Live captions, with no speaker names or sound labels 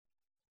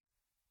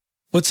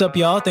What's up,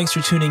 y'all? Thanks for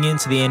tuning in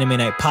to the Anime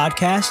Night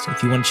Podcast.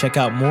 If you want to check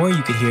out more,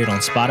 you can hear it on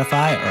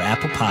Spotify or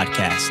Apple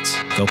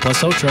Podcasts. Go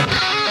Plus Ultra.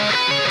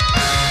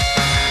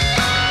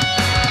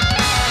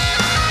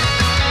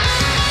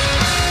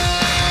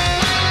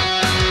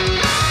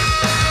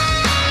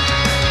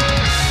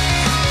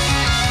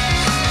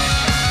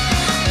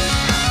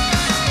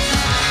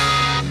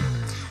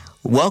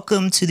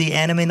 Welcome to the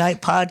Anime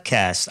Night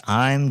Podcast.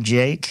 I'm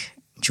Jake,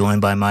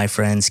 joined by my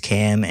friends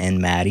Cam and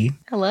Maddie.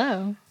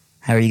 Hello.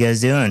 How are you guys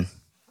doing?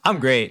 I'm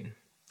great.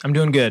 I'm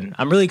doing good.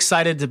 I'm really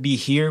excited to be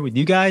here with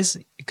you guys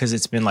because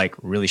it's been like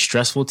really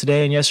stressful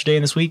today and yesterday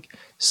and this week.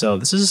 So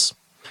this is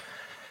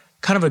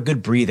kind of a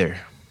good breather.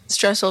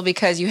 Stressful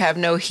because you have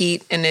no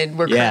heat and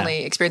we're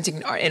currently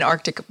experiencing an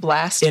Arctic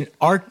blast. An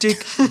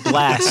Arctic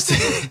blast.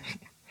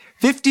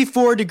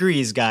 54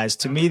 degrees, guys.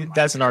 To me,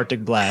 that's an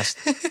Arctic blast.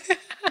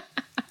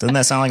 Doesn't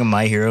that sound like a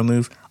My Hero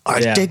move?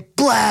 Arctic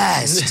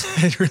Blast!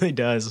 It really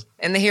does.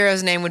 And the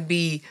hero's name would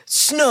be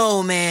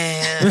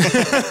Snowman.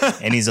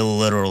 And he's a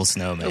literal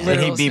snowman. And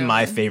he'd be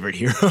my favorite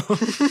hero.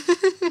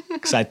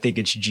 Because I think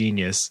it's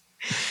genius.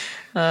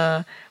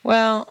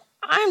 Well,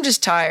 I'm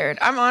just tired.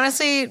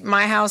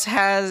 My house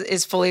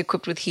is fully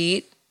equipped with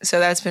heat, so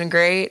that's been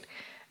great.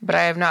 But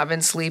I have not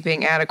been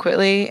sleeping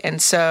adequately,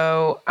 and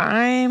so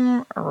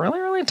I'm really,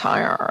 really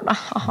tired.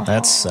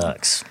 That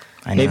sucks.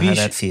 I know how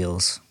that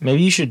feels.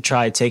 Maybe you should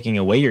try taking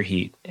away your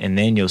heat, and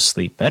then you'll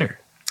sleep better.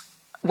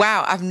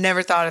 Wow, I've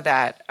never thought of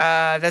that.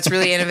 That's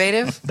really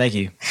innovative. Thank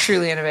you.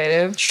 Truly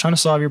innovative. Just trying to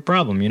solve your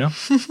problem, you know?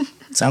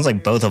 Sounds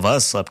like both of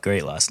us slept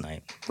great last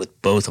night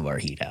with both of our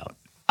heat out.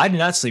 I did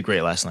not sleep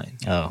great last night.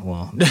 Oh,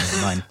 well,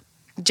 never mind.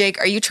 Jake,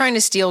 are you trying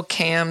to steal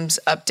Cam's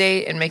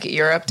update and make it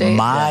your update?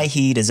 My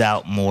heat is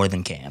out more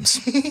than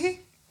Cam's.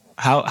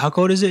 How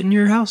cold is it in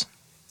your house?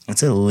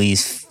 It's at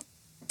least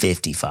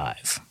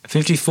 55.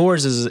 54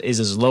 is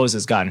as low as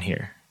it's gotten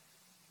here.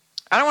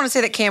 I don't want to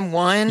say that Cam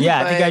won. Yeah,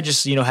 I think I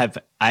just,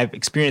 I've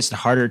experienced a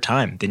harder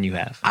time than you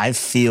have. I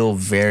feel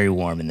very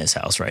warm in this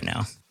house right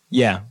now.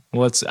 Yeah.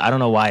 Well, I don't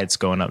know why it's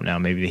going up now.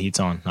 Maybe the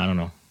heat's on. I don't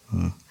know.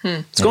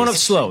 It's going up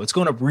slow. It's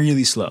going up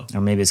really slow.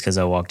 Or maybe it's because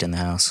I walked in the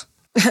house.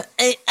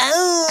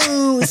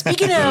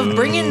 Speaking of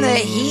bringing the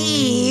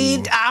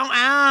heat,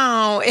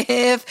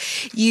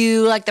 if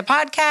you like the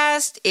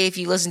podcast, if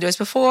you listened to us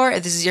before,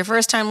 if this is your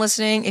first time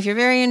listening, if you're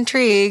very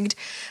intrigued,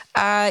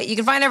 you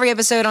can find every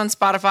episode on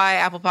Spotify,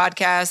 Apple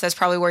Podcasts. That's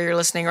probably where you're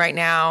listening right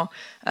now.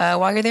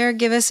 While you're there,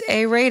 give us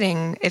a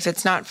rating. If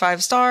it's not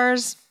 5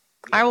 stars,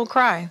 I will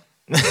cry.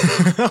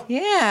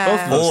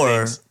 Yeah.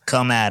 Or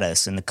come at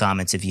us in the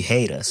comments if you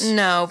hate us.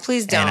 No,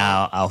 please don't. And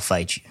I'll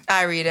fight you.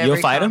 I read every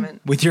You'll fight comment. him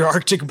with your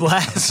Arctic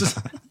blast.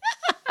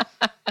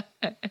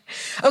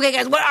 Okay,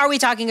 guys, what are we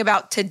talking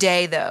about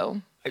today,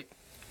 though?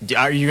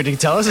 Are you going to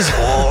tell us?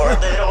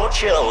 Orbital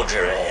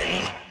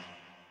children.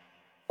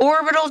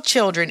 Orbital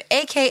children,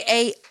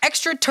 a.k.a.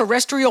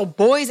 extraterrestrial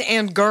boys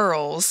and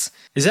girls.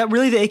 Is that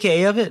really the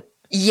AKA of it?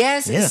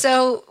 Yes. Yeah.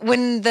 So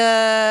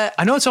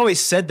I know it's always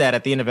said that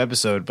at the end of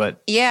episode,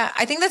 but... Yeah,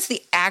 I think that's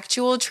the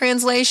actual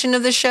translation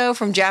of the show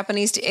from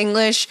Japanese to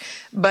English,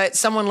 but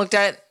someone looked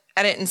at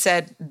it and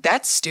said,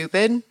 that's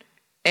stupid,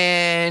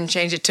 and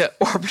changed it to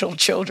orbital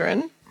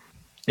children.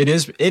 It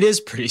is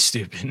pretty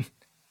stupid.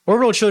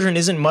 Orbital children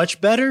isn't much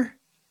better,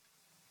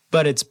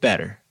 but it's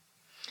better.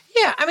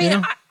 Yeah, I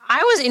mean,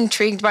 I was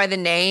intrigued by the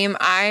name.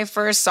 I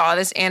first saw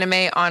this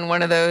anime on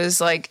one of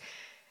those,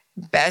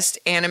 best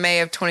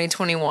anime of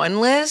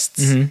 2021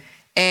 lists. Mm-hmm.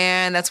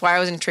 And that's why I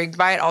was intrigued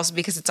by it. Also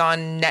because it's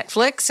on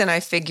Netflix. And I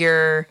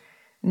figure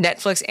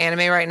Netflix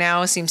anime right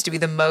now seems to be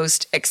the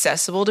most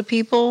accessible to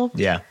people.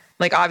 Yeah.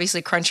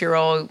 Obviously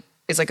Crunchyroll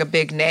is a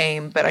big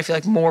name, but I feel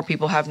like more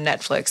people have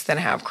Netflix than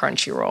have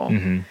Crunchyroll.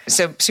 Mm-hmm.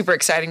 So super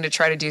exciting to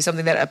try to do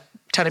something that a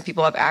ton of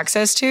people have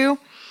access to.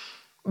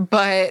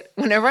 But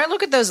whenever I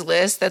look at those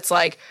lists, that's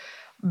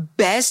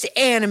best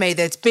anime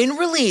that's been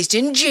released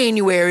in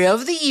January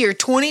of the year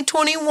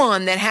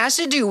 2021 that has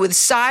to do with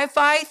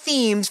sci-fi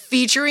themes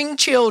featuring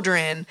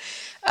children.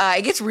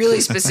 It gets really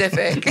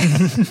specific,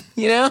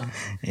 you know?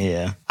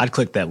 Yeah. I'd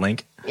click that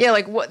link. Yeah,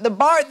 what the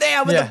bar they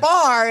have with the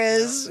bar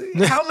is,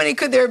 how many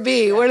could there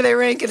be? What are they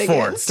ranking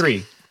 4, against?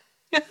 3.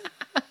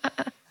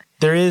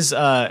 There is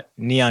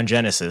Neon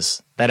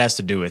Genesis. That has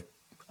to do with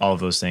all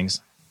of those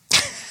things.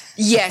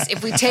 Yes,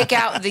 if we take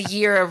out the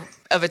year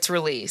of its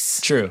release.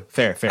 True.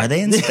 Fair. Are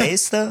they in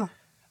space, though?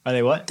 Are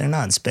they what? They're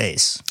not in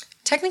space.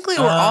 Technically,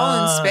 we're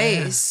all in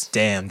space.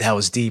 Damn, that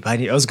was deep. I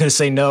was going to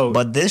say no.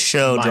 But this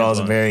show Mind draws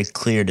blown. a very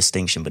clear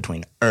distinction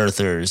between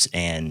Earthers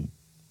and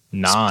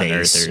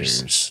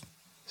non-Earthers.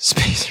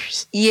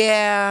 Spacers.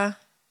 Yeah.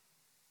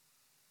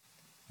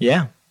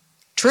 Yeah.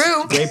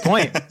 True. Great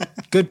point.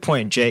 Good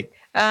point, Jake.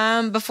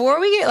 Before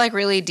we get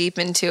really deep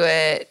into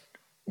it,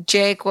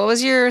 Jake, what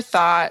was your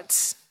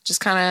thoughts? Just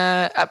kind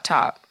of up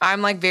top.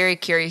 I'm very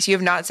curious. You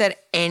have not said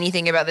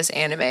anything about this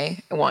anime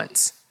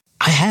once.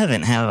 I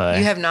haven't, have I?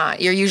 You have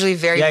not. You're usually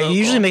very vocal. You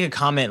usually make a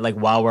comment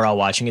while we're all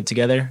watching it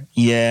together.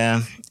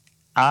 Yeah.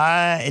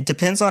 It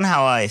depends on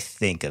how I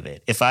think of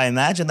it. If I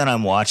imagine that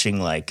I'm watching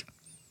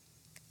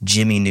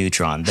Jimmy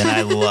Neutron, then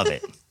I love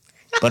it.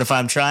 But if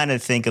I'm trying to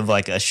think of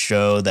like a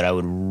show that I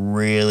would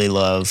really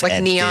love,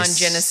 like Neon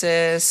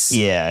Genesis.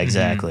 Yeah,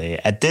 exactly.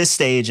 At this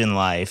stage in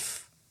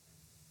life,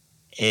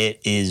 it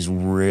is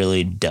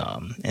really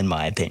dumb, in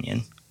my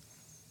opinion.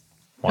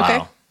 Wow.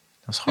 Okay.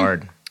 That's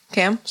hard.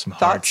 Cam? Some hard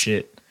thoughts?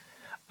 shit.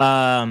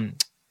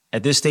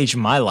 At this stage in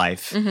my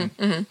life,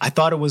 I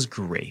thought it was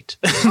great.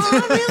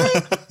 Oh,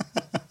 really?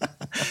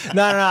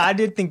 No, I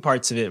did think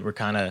parts of it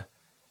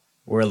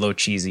were a little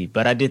cheesy,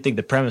 but I did think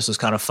the premise was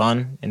kind of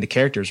fun and the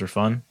characters were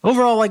fun.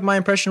 Overall, like my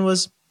impression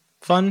was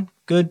fun,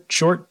 good,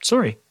 short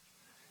story.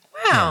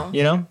 Wow.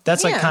 You know,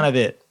 that's like Yeah. kind of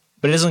it.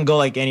 But it doesn't go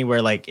like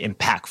anywhere like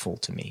impactful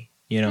to me,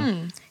 you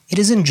know? It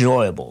is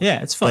enjoyable.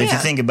 Yeah, it's fun. But if you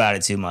Yeah. think about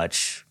it too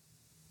much,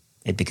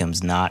 it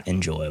becomes not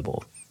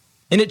enjoyable.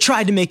 And it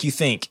tried to make you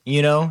think,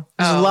 you know?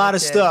 There's a Oh, lot it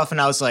of did. stuff, and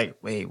I was like,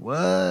 wait,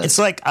 what? It's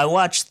like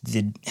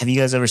have you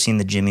guys ever seen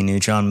the Jimmy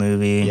Neutron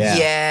movie? Yeah.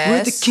 Yes.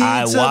 We're the kids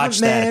I of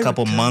watched that a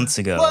couple America. months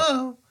ago.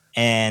 Whoa.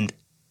 And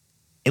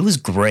it was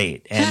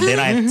great. And then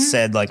I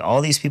said, like, all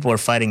these people are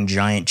fighting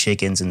giant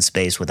chickens in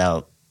space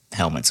without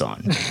helmets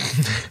on.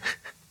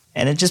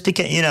 And it just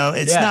became,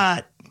 it's Yeah.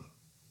 not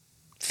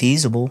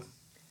feasible.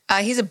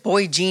 He's a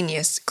boy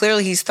genius.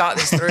 Clearly, he's thought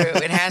this through.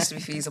 It has to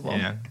be feasible.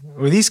 Yeah.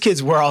 Well, these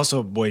kids were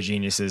also boy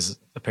geniuses,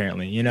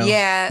 apparently, you know?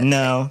 Yeah.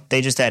 No, they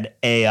just had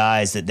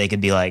AIs that they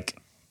could be like,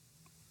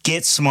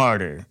 get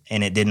smarter.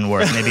 And it didn't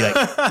work. And they'd be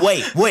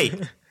like, wait,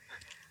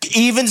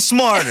 even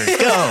smarter,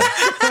 go.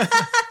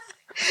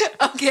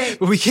 Okay.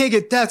 But we can't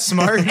get that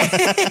smart.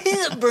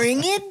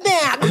 Bring it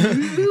back.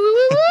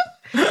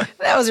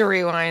 That was a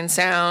rewind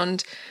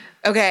sound.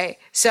 Okay.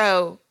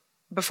 So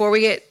before we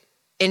get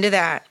into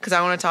that, because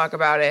I want to talk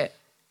about it,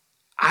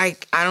 I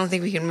don't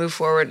think we can move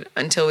forward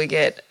until we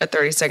get a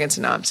 30-second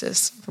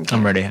synopsis from Cam.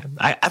 I'm ready.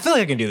 I feel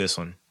like I can do this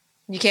one.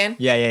 You can?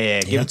 Yeah.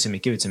 Give it to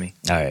me.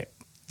 All right.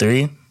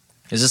 3.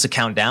 Is this a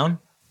countdown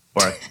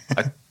or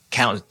a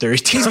count of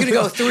 32? He's going to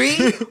go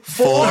 3,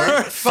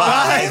 4,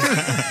 5.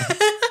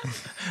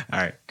 All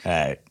right. All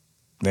right.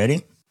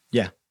 Ready?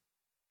 Yeah.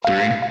 3,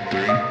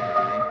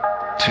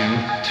 2,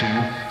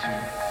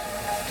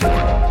 2.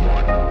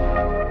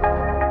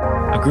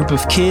 A group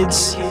of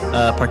kids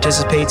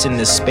participates in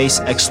this space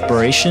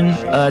exploration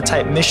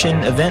type mission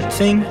event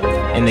thing,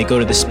 and they go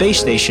to the space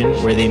station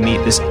where they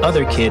meet this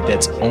other kid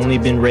that's only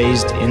been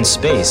raised in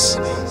space.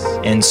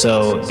 And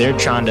so they're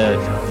trying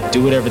to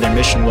do whatever their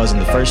mission was in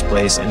the first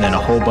place, and then a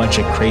whole bunch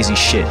of crazy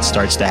shit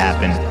starts to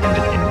happen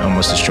and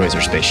almost destroys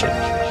their spaceship.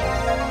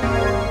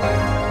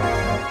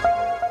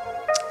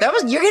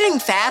 You're getting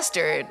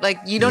faster. Like,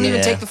 you don't even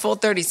Yeah. take the full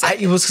 30 It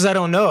seconds. was because I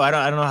don't know. I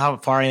don't know how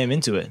far I am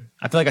into it.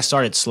 I feel like I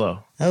started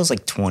slow. That was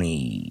like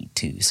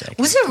 22 seconds.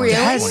 Was it really?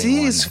 Yeah,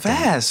 see, it's 21, I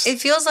think. fast. It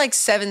feels like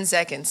 7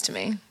 seconds to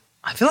me.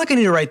 I feel like I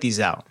need to write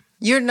these out.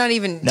 You're not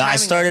even. No, I timing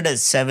started at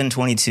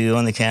 7:22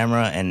 on the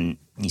camera, and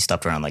you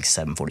stopped around like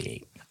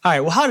 7:48. All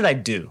right. Well, how did I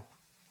do?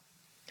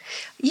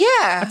 it.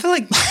 Yeah. I feel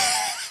like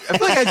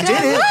I did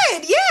it. Right,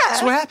 yeah.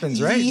 That's what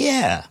happens, right?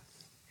 Yeah.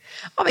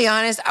 I'll be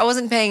honest, I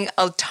wasn't paying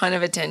a ton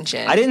of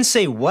attention. I didn't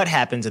say what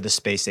happened to the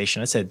space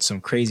station. I said some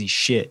crazy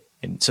shit.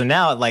 And so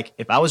now, like,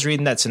 if I was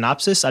reading that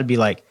synopsis, I'd be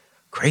like,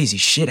 crazy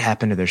shit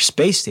happened to their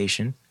space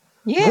station.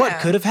 Yeah. What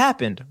could have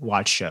happened?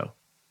 Watch show.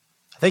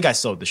 I think I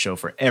sold the show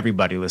for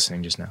everybody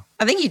listening just now.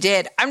 I think you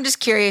did. I'm just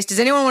curious. Does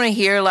anyone want to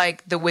hear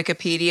like the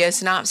Wikipedia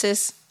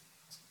synopsis?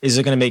 Is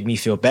it going to make me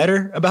feel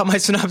better about my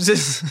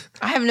synopsis?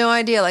 I have no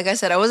idea. Like I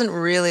said, I wasn't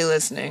really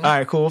listening. All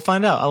right, cool. We'll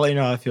find out. I'll let you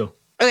know how I feel.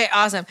 Okay,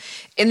 awesome.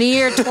 In the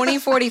year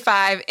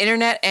 2045,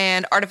 internet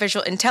and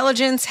artificial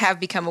intelligence have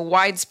become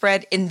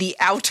widespread in the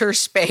outer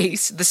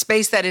space, the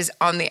space that is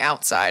on the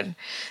outside.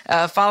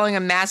 Following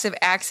a massive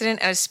accident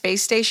at a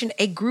space station,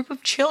 a group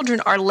of children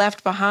are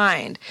left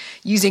behind.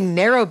 Using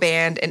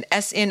narrowband and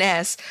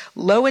SNS,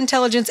 low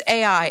intelligence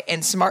AI,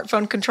 and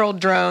smartphone controlled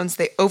drones,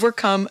 they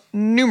overcome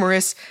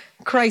numerous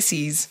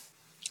crises.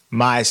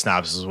 My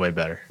synopsis is way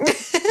better.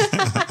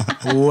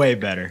 Way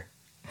better.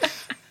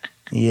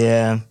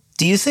 Yeah.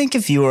 Do you think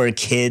if you were a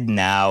kid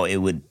now, it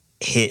would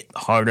hit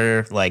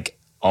harder, like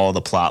all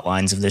the plot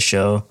lines of the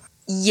show?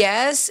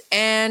 Yes,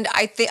 and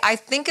I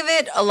think of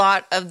it a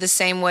lot of the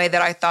same way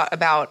that I thought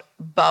about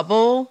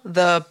Bubble,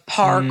 the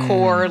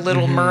parkour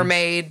Little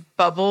Mermaid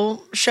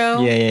Bubble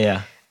show.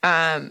 Yeah.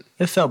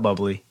 It felt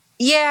bubbly.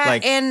 Yeah,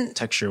 Like and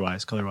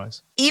texture-wise,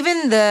 color-wise.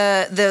 even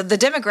the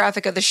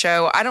demographic of the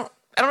show, I don't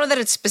know that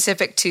it's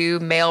specific to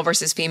male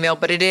versus female,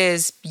 but it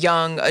is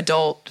young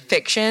adult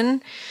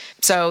fiction.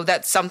 So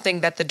that's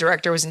something that the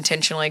director was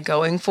intentionally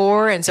going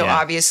for. And so Yeah.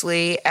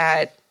 obviously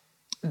at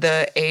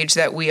the age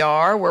that we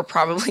are, we're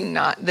probably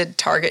not the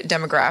target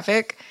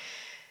demographic.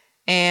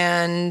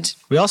 And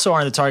We also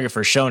aren't the target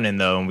for shonen,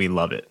 though, and we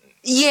love it.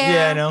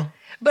 yeah, I know.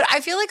 But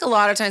I feel like a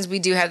lot of times we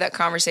do have that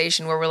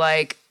conversation where we're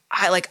like,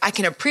 I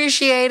can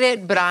appreciate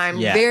it, but I'm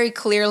Yeah. very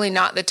clearly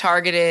not the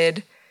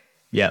targeted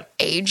Yeah,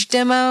 age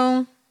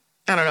demo.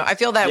 I don't know. I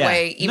feel that Yeah.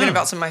 way even No.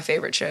 about some of my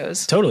favorite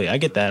shows. totally. I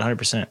get that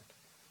 100%.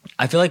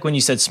 I feel like when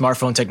you said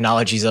smartphone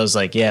technologies, I was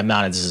like, yeah,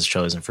 none of this is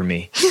chosen for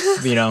me,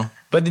 you know?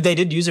 But they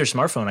did use their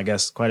smartphone, I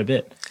guess, quite a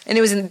bit. And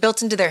it was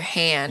built into their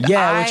hand.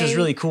 Yeah, which was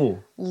really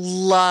cool.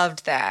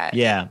 Loved that.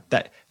 Yeah,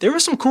 there were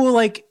some cool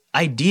like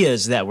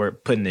ideas that were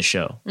put in this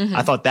show.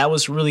 I thought that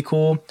was really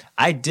cool.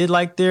 I did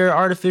like their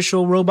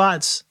artificial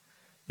robots.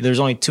 There's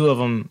only 2 of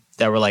them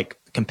that were like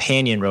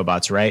companion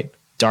robots, right?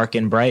 Dark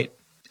and Bright.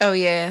 Oh,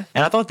 yeah.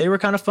 And I thought they were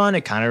kind of fun.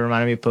 It kind of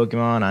reminded me of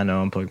Pokemon. I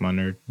know I'm a Pokemon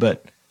nerd,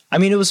 but I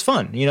mean, it was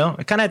fun, you know?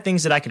 It kind of had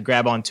things that I could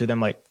grab onto them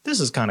like, this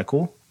is kind of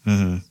cool.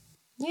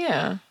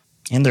 Yeah.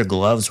 And their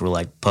gloves were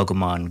like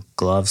Pokemon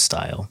glove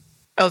style.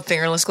 Oh,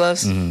 fingerless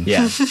gloves?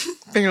 Yeah.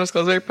 Fingerless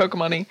gloves, very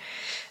Pokemon-y.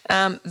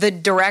 The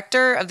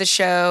director of the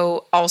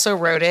show also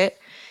wrote it.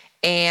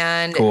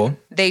 And Cool.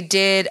 They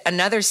did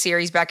another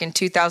series back in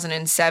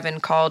 2007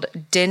 called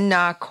Din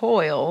No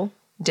Coil,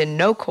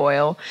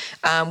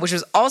 which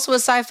was also a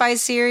sci-fi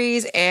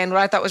series. And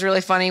what I thought was really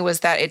funny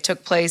was that it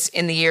took place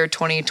in the year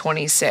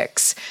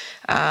 2026,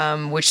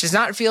 which does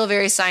not feel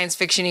very science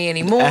fiction-y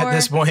anymore. At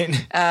this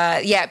point.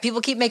 Yeah, people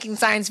keep making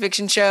science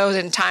fiction shows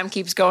and time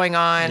keeps going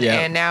on.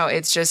 Yeah. And now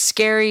it's just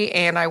scary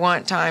and I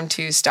want time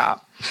to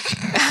stop.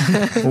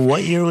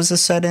 What year was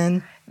this set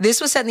in? This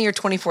was set in the year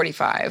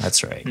 2045.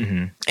 That's right.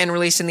 And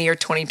released in the year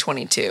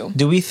 2022.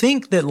 Do we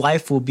think that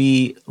life will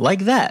be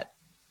like that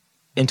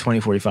in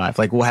 2045?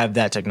 Like we'll have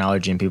that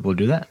technology and people will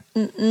do that?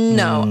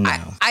 No.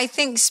 I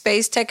think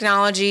space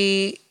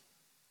technology,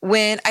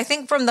 when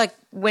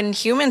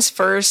humans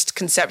first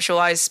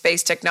conceptualized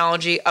space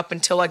technology up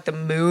until like the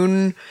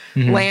moon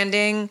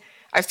landing,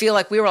 I feel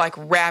like we were like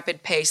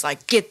rapid pace,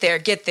 like get there,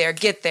 get there,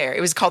 get there.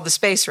 It was called the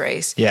space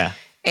race. Yeah.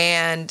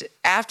 And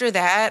after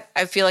that,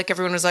 I feel like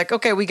everyone was like,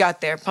 okay, we got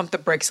there. Pump the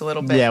brakes a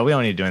little bit. Yeah, we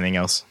don't need to do anything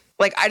else.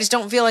 Like, I just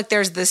don't feel like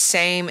there's the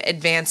same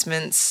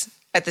advancements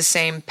at the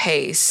same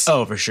pace.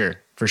 Oh, for sure.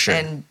 For sure.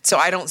 And so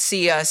I don't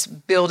see us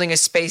building a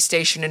space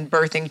station and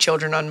birthing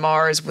children on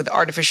Mars with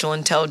artificial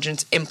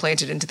intelligence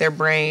implanted into their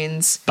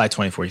brains by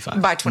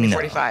 2045. by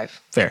 2045. No.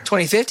 Fair.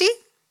 2050?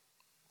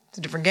 It's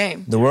a different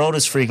game. The world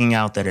is freaking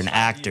out that an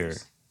actor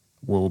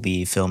will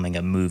be filming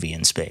a movie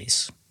in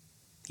space.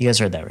 You guys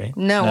heard that, right?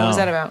 No, what was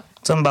that about?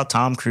 Something about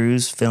Tom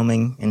Cruise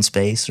filming in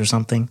space or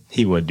something.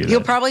 He would do that.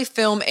 He'll probably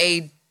film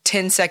a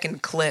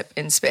 10-second clip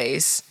in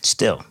space.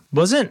 Still.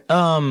 Wasn't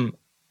George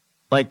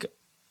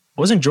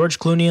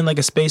Clooney in like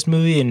a space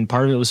movie and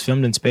part of it was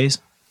filmed in space?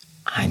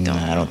 I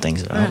don't think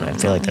so. I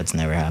feel like that's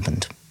never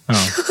happened.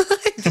 Oh.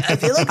 I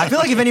feel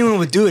like if anyone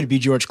would do it, it'd be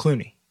George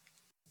Clooney.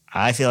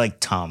 I feel like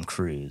Tom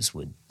Cruise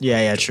would.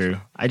 Yeah,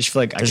 true. I just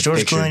feel like Does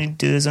George Clooney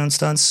do his own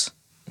stunts?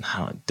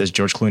 Does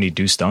George Clooney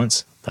do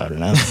stunts? I don't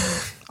know.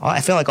 I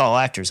feel like all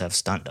actors have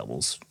stunt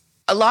doubles.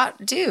 A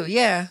lot do,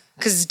 yeah.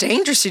 Because it's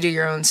dangerous to do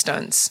your own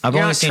stunts. I've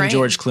You're only not seen trained.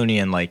 George Clooney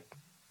in like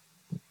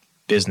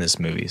business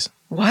movies.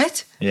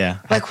 What? Yeah.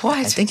 Like what?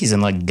 I think he's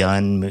in like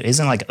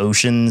isn't like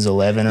Ocean's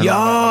 11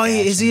 or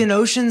Is he in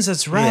Oceans?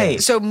 That's right. Yeah.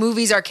 So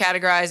movies are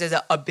categorized as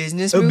a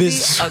business movie,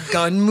 a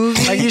gun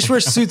movie. Like you just wear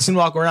suits and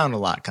walk around a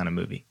lot kind of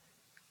movie.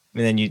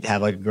 And then you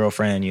have like a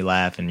girlfriend and you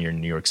laugh and you're in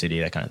New York City,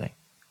 that kind of thing.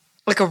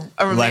 Like a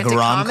romantic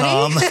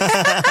rom-com? comedy?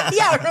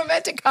 Yeah, a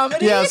romantic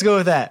comedy. Yeah, let's go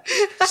with that.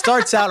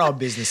 Starts out all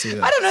businessy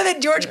though. I don't know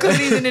that George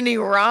Clooney's in any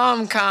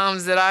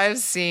rom-coms that I've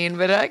seen,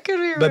 but I could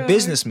be wrong. But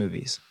business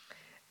movies.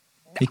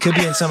 He could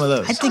be in some of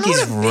those. I think I don't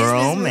he's know what a business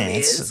movie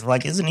romance. is.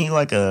 Like, isn't he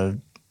like a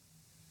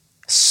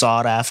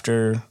sought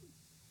after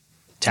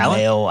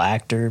Talent? male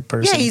actor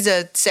person? Yeah, he's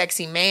a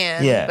sexy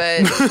man. Yeah.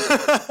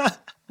 But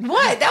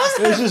what? That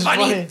was not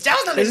funny. That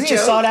was not a Isn't he a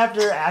joke. sought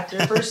after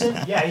actor person?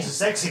 Yeah, he's a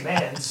sexy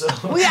man. So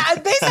Well, yeah,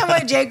 based on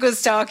what Jake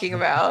was talking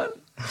about.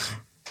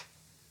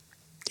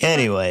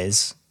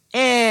 Anyways,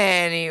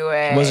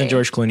 Anyway. wasn't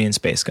George Clooney in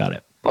space? Got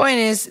it. Point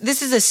is,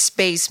 this is a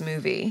space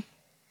movie.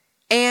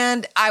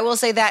 And I will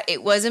say that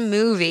it was a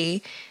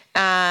movie.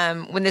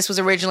 When this was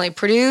originally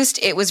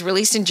produced, it was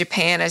released in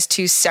Japan as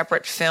 2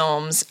 separate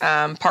films,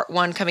 part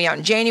 1 coming out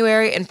in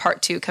January and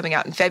part 2 coming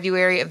out in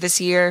February of this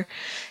year.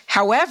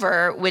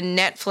 However, when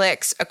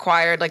Netflix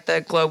acquired like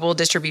the global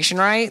distribution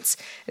rights,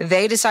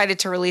 they decided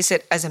to release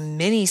it as a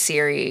mini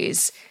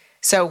series.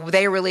 So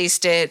they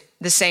released it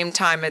the same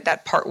time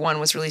that part 1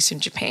 was released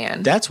in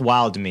Japan. That's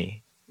wild to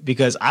me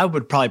because I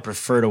would probably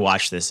prefer to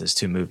watch this as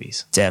 2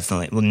 movies.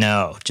 definitely. Well,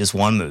 no, just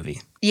one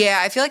movie. Yeah,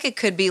 I feel like it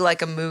could be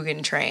like a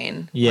Mugen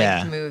Train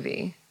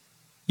movie.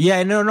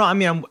 Yeah, no. I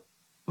mean,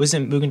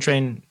 wasn't Mugen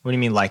Train? What do you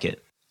mean, like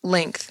it?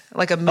 Length,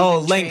 like a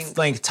Mugen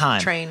length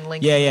time. Train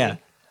length. Yeah.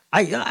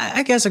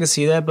 I guess I could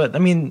see that, but I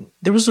mean,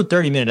 there was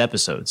 30-minute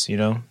episodes. You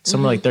know,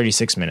 some were like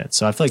 36 minutes.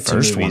 So I feel like 2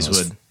 First one movies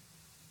was would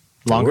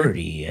longer.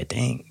 40, I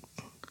think.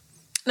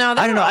 No,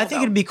 I don't know. I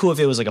think it'd be cool if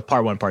it was like a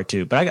part 1, part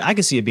 2, but I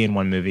could see it being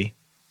one movie.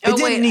 Oh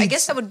wait, I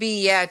guess that would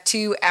be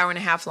 2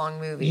 hour-and-a-half long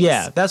movies.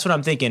 Yeah, that's what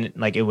I'm thinking.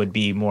 Like it would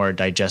be more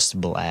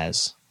digestible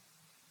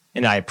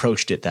and I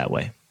approached it that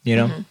way. You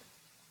know, I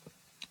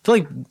feel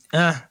like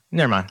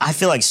never mind. I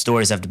feel like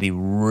stories have to be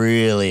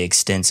really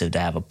extensive to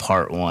have a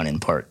part 1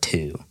 and part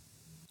 2.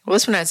 Well,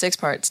 this one had 6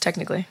 parts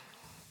technically.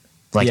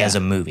 Like Yeah. as a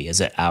movie, as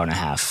an hour and a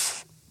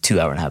half, 2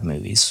 hour and a half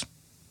movies.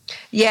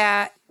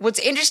 Yeah. What's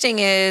interesting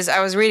is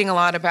I was reading a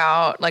lot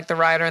about like the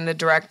writer and the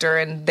director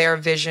and their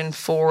vision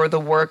for the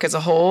work as a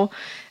whole.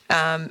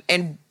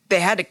 And they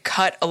had to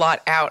cut a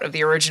lot out of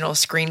the original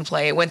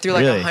screenplay. It went through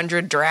like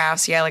 100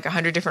 drafts. Yeah, like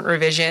 100 different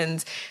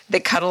revisions. They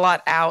cut a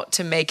lot out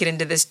to make it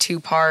into this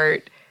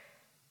 2-part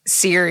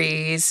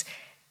series.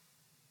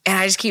 And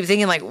I just keep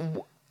thinking like,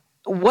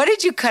 what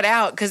did you cut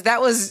out? Because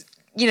that was,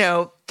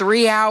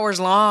 3 hours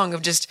long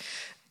of just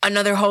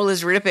another hole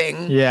is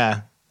ripping.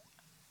 Yeah.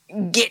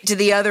 Get to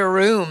the other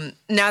room.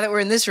 Now that we're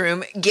in this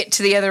room, get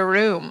to the other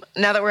room.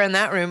 Now that we're in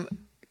that room,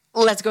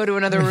 let's go to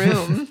another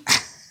room.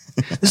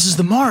 This is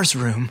the Mars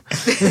room.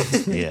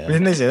 Yeah.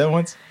 Didn't they say that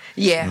once?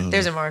 Yeah,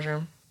 there's a Mars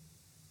room.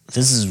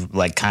 This is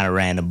like kind of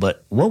random,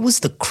 but what was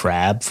the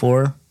crab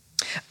for?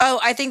 Oh,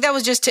 I think that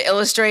was just to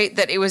illustrate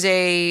that it was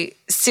a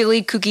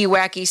silly, kooky,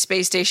 wacky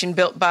space station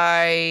built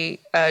by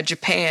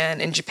Japan,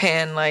 and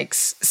Japan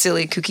likes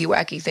silly, kooky,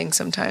 wacky things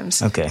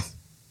sometimes. Okay.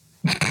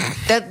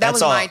 That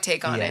was my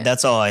take on it.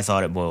 That's all I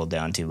thought it boiled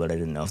down to, but I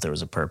didn't know if there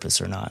was a purpose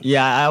or not.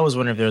 Yeah, I was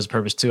wondering if there was a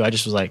purpose too. I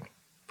just was like,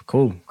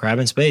 cool, crab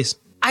in space.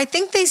 I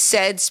think they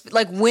said,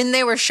 like, when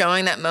they were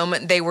showing that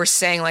moment, they were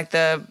saying, like,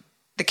 the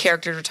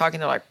characters were talking,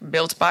 they're like,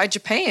 built by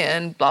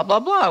Japan, blah, blah,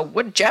 blah.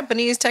 What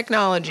Japanese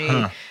technology?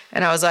 Huh.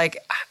 And I was like,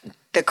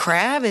 the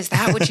crab? Is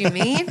that what you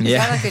mean? Is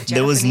that like a Japanese?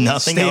 There was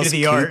nothing else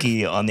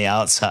kooky on the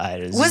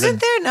outside.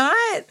 Wasn't there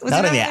not? Was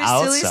not there on the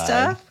outside. Silly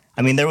stuff?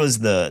 I mean, there was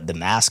the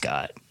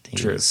mascot.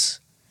 True.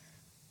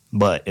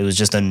 But it was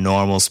just a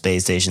normal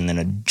space station than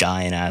a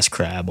giant-ass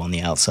crab on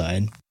the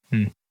outside.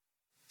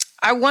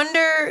 I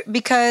wonder,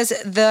 because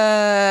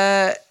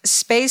the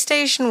space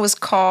station was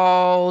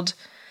called,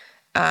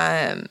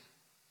 I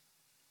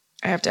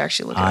have to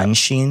actually look it up.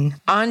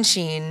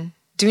 Anshin.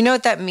 Do we know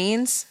what that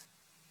means?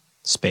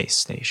 Space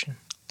station.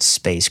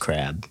 Space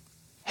crab.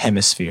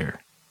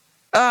 Hemisphere.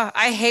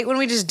 I hate when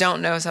we just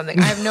don't know something.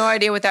 I have no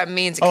idea what that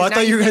means. I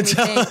thought you were going to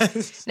tell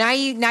us. Now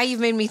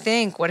you've made me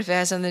think, what if it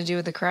has something to do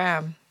with the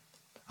crab?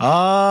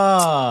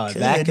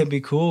 That could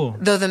be cool.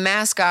 Though the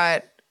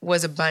mascot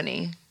was a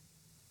bunny.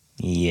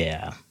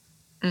 Yeah.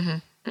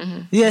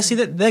 Yeah, see,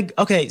 that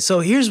okay,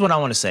 so here's what I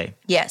want to say.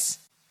 Yes.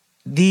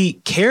 The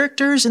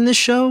characters in this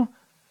show,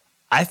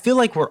 I feel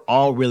like were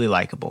all really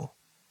likable.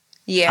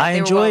 Yeah, I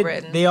enjoyed, well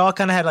written. They all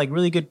kind of had like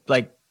really good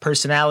like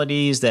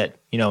personalities that,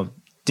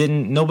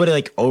 nobody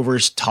like over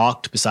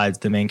talked besides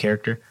the main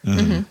character,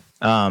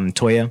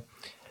 Toya.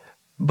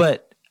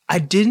 But I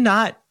did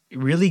not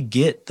really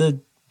get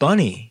the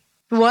bunny.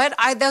 What?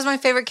 That was my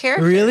favorite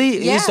character.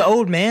 Really? Yeah. He's the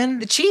old man?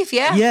 The chief,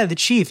 yeah. Yeah, the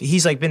chief.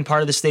 He's like been part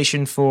of the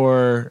station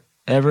for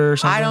ever or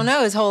something? I don't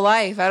know. His whole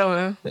life. I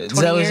don't know.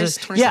 20 years,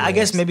 20 yeah, I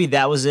guess maybe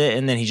that was it.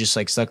 And then he just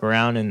like stuck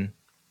around and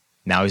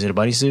now he's in a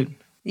bunny suit.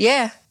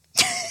 Yeah.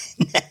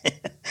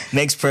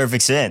 Makes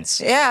perfect sense.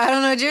 Yeah, I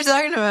don't know what you're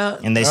talking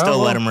about. And they still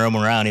let him roam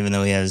around even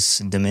though he has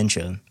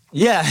dementia.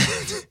 Yeah.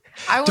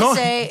 I will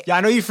say... Yeah,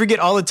 I know you forget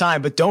all the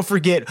time, but don't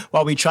forget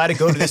while we try to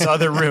go to this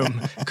other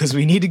room, because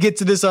we need to get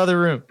to this other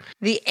room.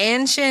 The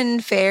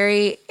Anshin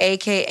Fairy,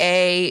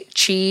 a.k.a.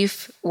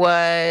 Chief,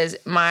 was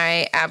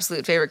my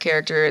absolute favorite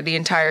character the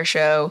entire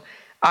show.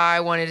 I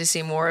wanted to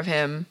see more of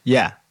him.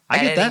 Yeah, I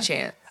get that. Any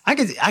chance.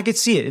 I could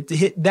see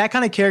it. That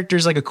kind of character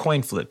is like a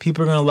coin flip.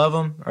 People are going to love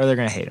him or they're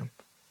going to hate him.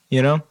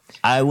 You know?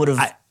 I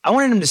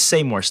wanted him to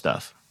say more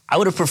stuff. I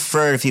would have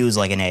preferred if he was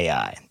like an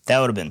AI.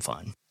 That would have been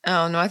fun.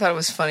 Oh, no, I thought it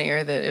was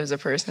funnier that it was a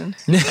person.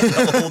 An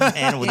old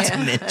man with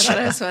dementia. I thought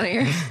it was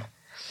funnier.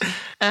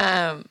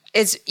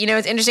 It's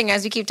interesting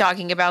as we keep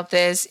talking about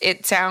this,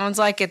 it sounds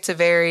like it's a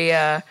very,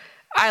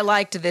 I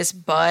liked this,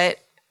 but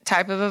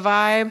type of a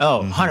vibe.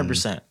 Oh,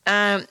 100%.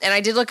 And I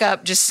did look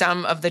up just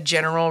some of the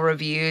general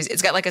reviews.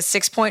 It's got like a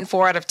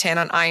 6.4 out of 10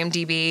 on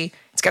IMDb.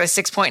 It's got a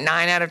 6.9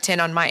 out of 10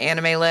 on my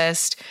anime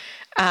list.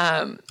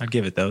 I'd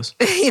give it those.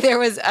 There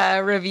was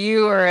a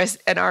review or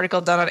an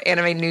article done on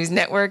Anime News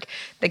Network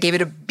that gave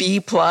it a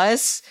B+,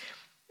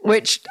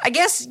 which I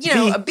guess,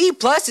 a B+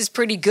 is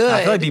pretty good.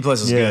 I feel like B+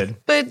 is good.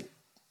 But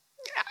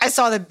I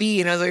saw the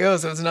B and I was like, oh,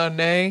 so it's not an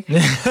A.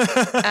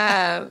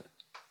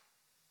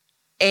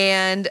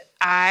 And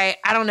I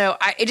don't know.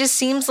 It just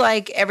seems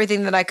like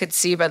everything that I could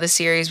see about the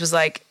series was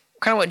like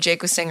kind of what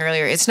Jake was saying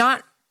earlier. It's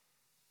not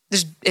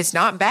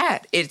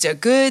bad. It's a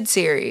good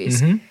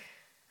series. Mm-hmm.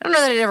 I don't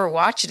know that I'd ever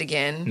watch it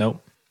again.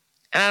 Nope.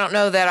 And I don't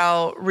know that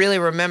I'll really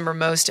remember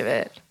most of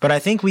it. But I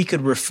think we could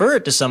refer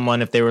it to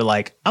someone if they were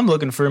like, I'm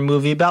looking for a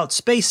movie about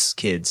space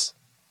kids.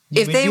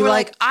 If they were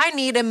like, I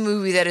need a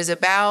movie that is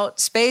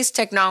about space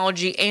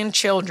technology and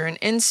children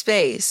in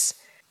space.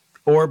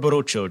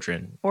 Orbital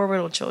children.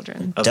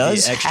 Of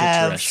does the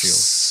have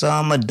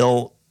some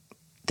adult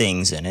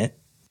things in it.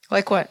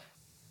 Like what?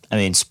 I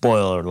mean,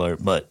 spoiler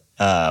alert, but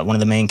one of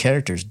the main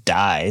characters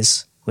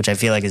dies, which I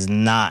feel like is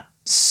not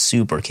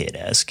super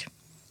kid-esque.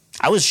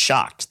 I was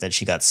shocked that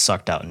she got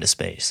sucked out into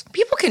space.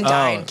 People can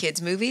die in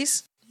kids'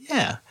 movies.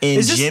 Yeah.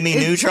 Jimmy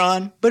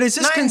Neutron? But is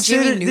this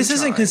considered... This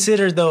isn't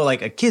considered, though,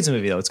 like a kid's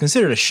movie, though. It's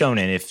considered a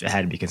shonen if it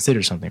had to be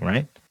considered something,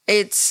 right?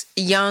 It's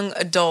young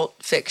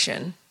adult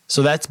fiction.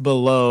 So that's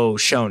below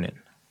shonen.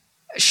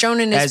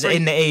 Shonen is as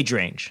in the age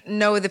range.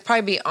 No, they'd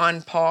probably be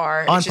on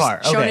par. On It's just par,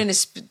 okay. Shonen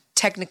is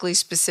technically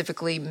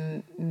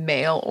specifically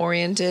male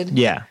oriented.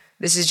 Yeah.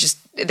 This is just,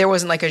 there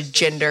wasn't like a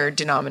gender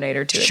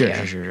denominator to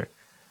it. Sure.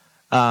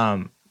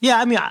 Yeah,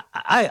 I mean,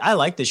 I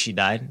like that she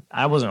died.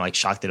 I wasn't like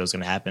shocked that it was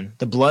going to happen.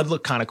 The blood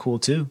looked kind of cool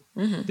too,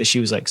 that she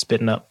was like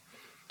spitting up.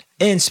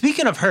 And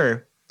speaking of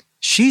her,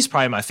 she's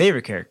probably my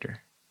favorite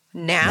character.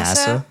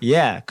 NASA?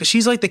 Yeah, because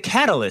she's like the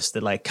catalyst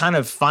that like kind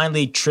of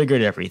finally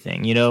triggered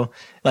everything, you know?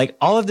 Like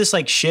all of this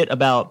like shit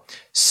about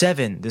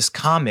Seven, this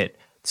comet,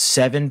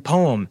 Seven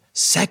poem,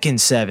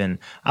 second Seven.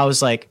 I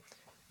was like,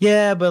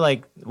 yeah, but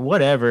like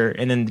whatever.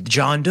 And then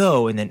John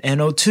Doe, and then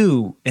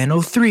NO2,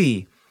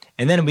 NO3.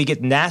 And then we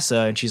get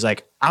NASA and she's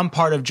like, I'm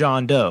part of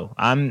John Doe.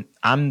 I'm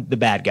the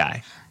bad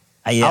guy.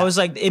 Yeah. I was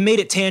like, it made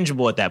it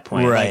tangible at that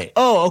point. Right. Like,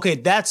 oh, okay,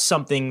 that's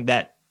something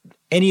that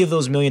any of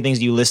those million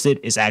things you listed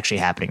is actually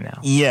happening now.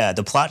 Yeah,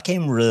 the plot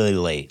came really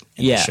late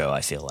in Yeah. the show, I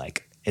feel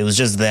like. It was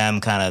just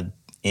them kind of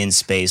in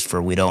space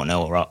for we don't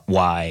know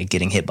why,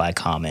 getting hit by a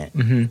comet.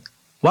 Mm-hmm.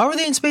 Why were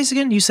they in space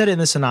again? You said it in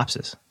the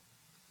synopsis.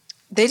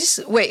 They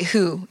just, wait,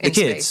 who in The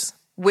kids. space?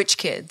 Which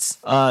kids?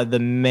 The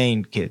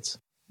main kids.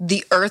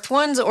 The Earth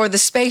ones or the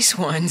space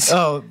ones?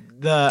 Oh,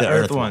 the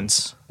Earth Earth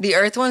ones. The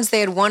Earth ones,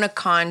 they had won a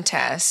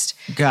contest.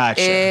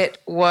 Gotcha.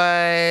 It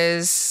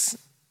was,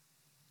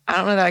 I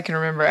don't know that I can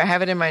remember. I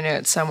have it in my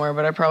notes somewhere,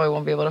 but I probably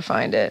won't be able to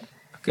find it.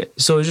 Okay.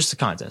 So it was just a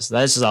contest.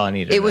 That's just all I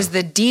needed. It was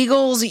the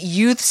Deagle's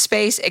Youth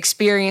Space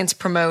Experience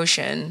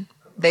promotion.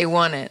 They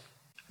won it.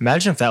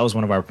 Imagine if that was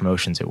one of our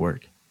promotions at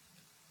work.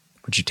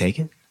 Would you take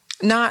it?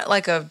 Not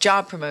like a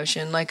job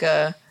promotion, like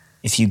a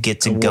If you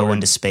get to go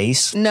into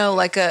space, no,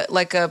 like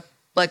a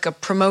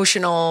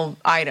promotional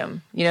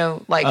item, you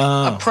know, like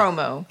a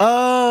promo.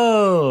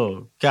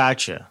 Oh,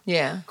 gotcha.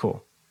 Yeah.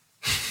 Cool.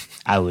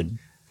 I would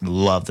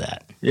love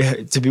that. Yeah,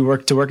 to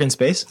work in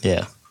space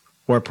Yeah.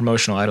 or a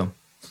promotional item.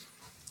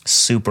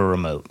 Super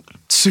remote.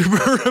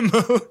 Super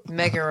remote.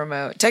 Mega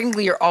remote.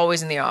 Technically, you're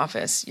always in the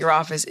office. Your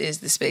office is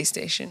the space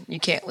station. You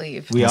can't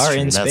leave. We That's are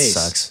true. in That space.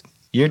 sucks.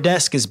 Your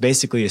desk is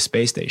basically a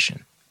space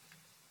station.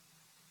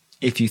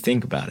 If you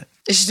think about it.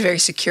 It's just a very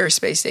secure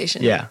space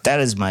station. Yeah. That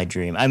is my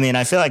dream. I mean,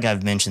 I feel like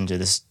I've mentioned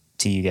this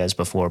to you guys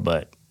before,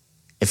 but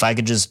if I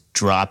could just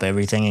drop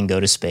everything and go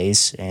to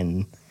space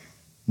and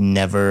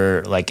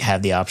never like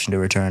have the option to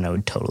return, I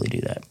would totally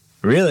do that.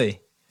 Really?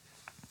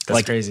 That's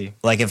Like- crazy.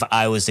 Like if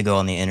I was to go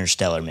on the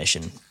interstellar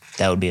mission,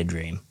 that would be a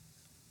dream.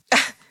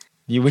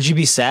 Would you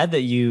be sad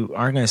that you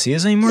aren't going to see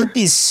us anymore? It'd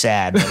be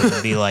sad, but it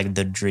would be like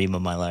the dream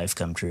of my life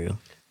come true.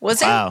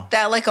 Was Wow. it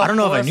that like a I don't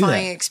know if I knew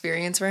horrifying that.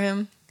 experience for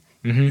him?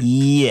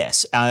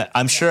 Yes.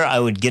 I'm sure I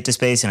would get to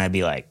space and I'd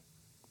be like,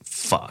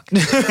 fuck.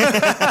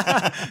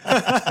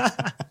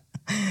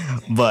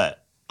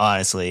 But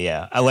honestly,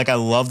 yeah. I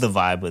love the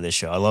vibe with this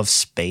show. I love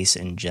space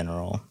in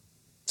general.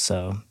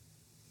 So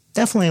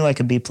definitely like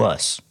a B+.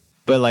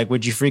 But like,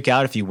 would you freak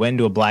out if you went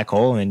into a black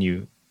hole and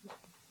you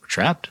were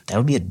trapped? That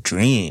would be a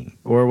dream.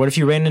 Or what if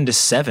you ran into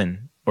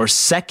Seven or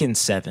second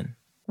Seven?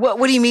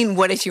 What do you mean?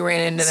 What if you ran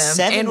into them?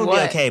 Seven and would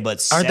what? be okay,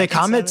 but Aren't they second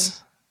comets? seven?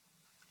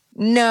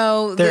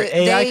 No, They're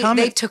AI they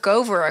comet? took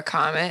over a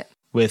comet.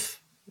 With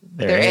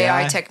Their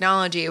AI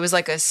technology. It was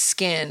like a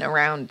skin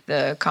around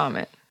the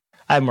comet.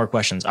 I have more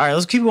questions. All right,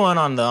 let's keep going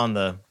on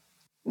the.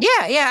 Yeah.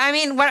 I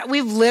mean,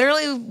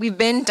 we've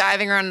been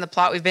diving around in the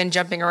plot. We've been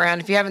jumping around.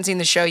 If you haven't seen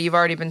the show, you've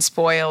already been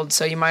spoiled.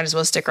 So you might as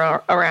well stick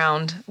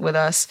around with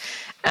us.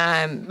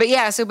 But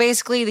yeah, so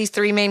basically these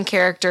three main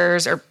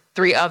characters, or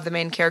three of the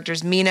main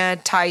characters, Mina,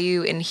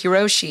 Taiyu, and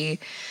Hiroshi.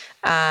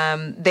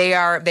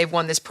 They've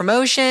won this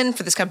promotion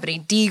for this company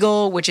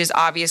Deagle, which is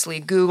obviously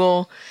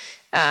Google.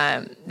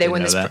 They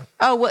won this. that.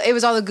 It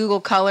was all the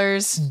Google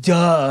colors,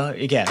 Duh.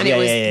 Yeah. and it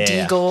was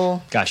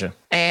Deagle. Gotcha.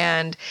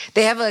 And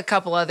they have a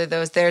couple other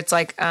those there. It's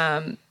like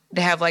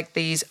they have like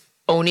these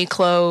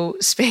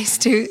Uniqlo space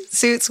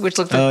suits, which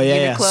look like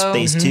Uniqlo.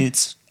 Space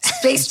toots.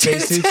 Space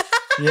Space suits. suits.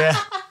 Yeah.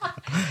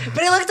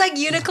 But it looked like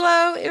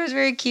Uniqlo. It was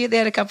very cute. They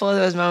had a couple of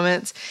those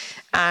moments.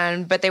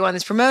 But they won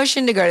this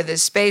promotion to go to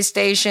this space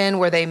station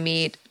where they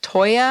meet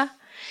Toya.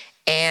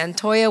 And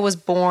Toya was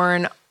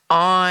born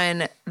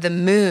on the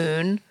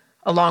moon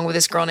along with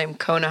this girl named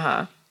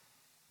Konoha.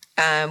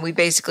 We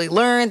basically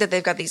learned that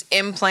they've got these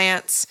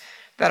implants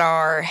that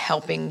are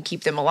helping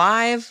keep them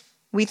alive,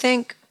 we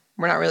think.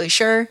 We're not really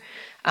sure.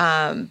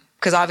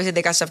 Because obviously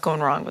they got stuff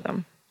going wrong with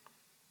them.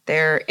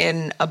 They're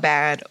in a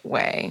bad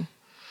way.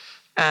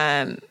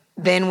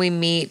 Then we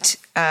meet...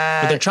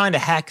 But they're trying to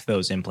hack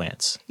those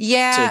implants.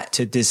 Yeah.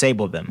 To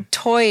disable them.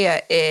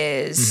 Toya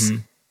is.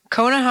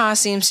 Konoha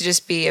seems to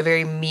just be a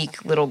very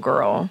meek little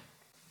girl.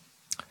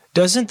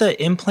 Doesn't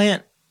the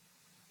implant...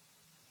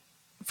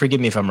 Forgive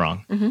me if I'm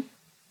wrong.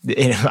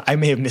 I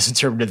may have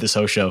misinterpreted this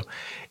whole show.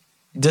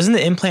 Doesn't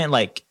the implant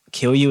like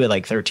kill you at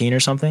like 13 or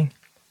something?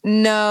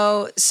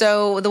 No.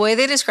 So the way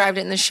they described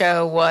it in the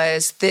show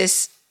was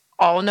this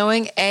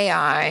all-knowing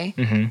AI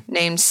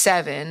named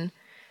Seven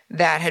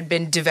that had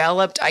been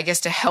developed, I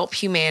guess, to help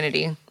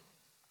humanity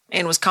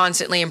and was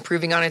constantly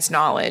improving on its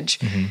knowledge.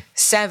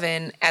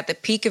 Seven, at the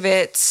peak of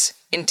its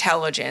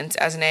intelligence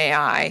as an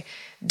AI,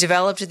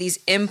 developed these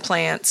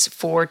implants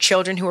for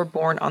children who were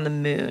born on the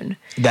moon.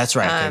 That's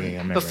right. I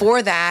remember.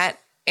 Before that,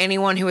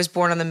 anyone who was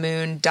born on the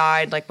moon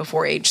died like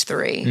before age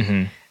 3.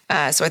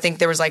 Mm-hmm. So I think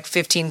there was like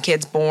 15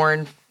 kids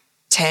born,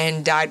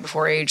 10 died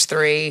before age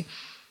 3.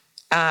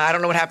 I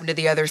don't know what happened to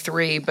the other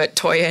 3, but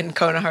Toya and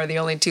Konoha are the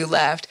only 2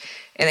 left.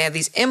 And they have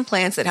these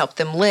implants that help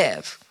them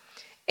live.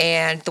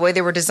 And the way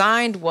they were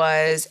designed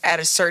was at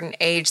a certain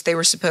age, they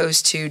were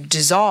supposed to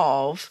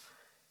dissolve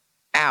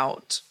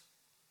out.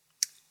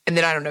 And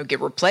then, I don't know, get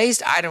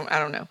replaced. I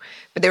don't know.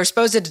 But they were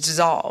supposed to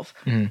dissolve.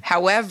 Mm-hmm.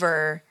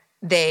 However,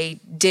 they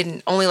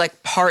didn't. Only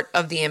like part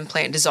of the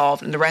implant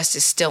dissolved and the rest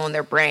is still in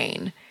their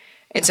brain.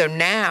 And so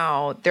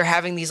now they're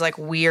having these like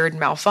weird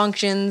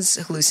malfunctions,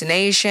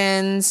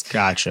 hallucinations.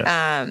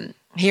 Gotcha.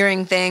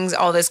 Hearing things,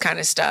 all this kind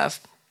of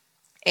stuff.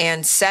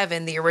 And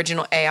 7, the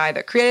original AI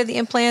that created the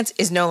implants,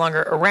 is no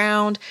longer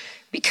around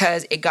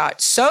because it got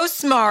so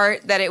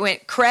smart that it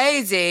went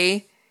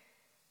crazy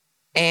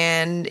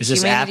and Is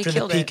this humanity after the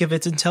killed peak it. of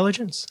its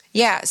intelligence?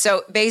 Yeah,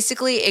 so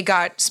basically it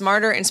got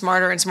smarter and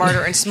smarter and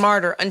smarter and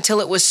smarter until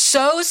it was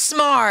so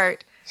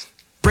smart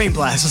Brain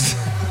blast.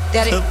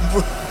 that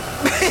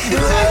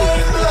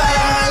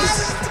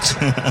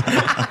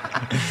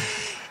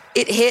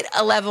it hit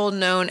a level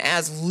known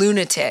as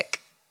lunatic.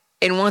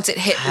 And once it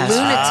hit lunatic,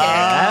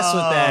 That's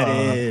what that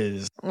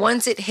is.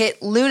 once it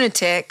hit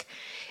lunatic,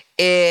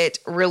 it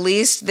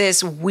released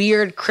this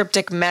weird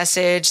cryptic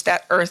message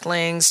that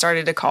Earthlings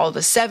started to call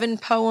the 7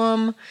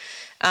 poem.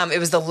 It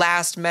was the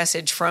last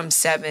message from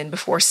 7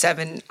 before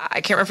 7.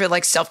 I can't remember if it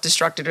like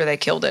self-destructed or they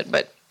killed it,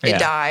 but it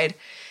died.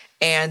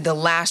 And the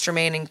last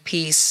remaining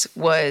piece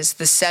was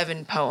the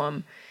 7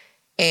 poem.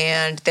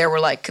 And there were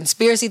like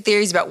conspiracy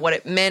theories about what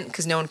it meant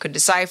because no one could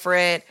decipher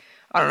it.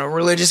 I don't know,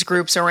 religious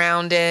groups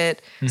around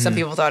it. Mm-hmm. Some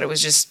people thought it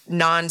was just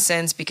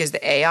nonsense because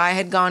the AI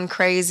had gone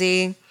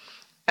crazy.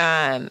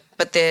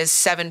 But this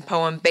 7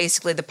 poem,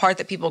 basically the part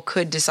that people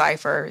could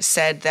decipher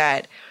said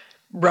that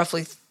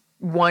roughly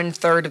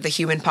 1/3 of the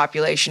human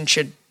population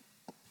should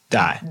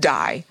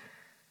die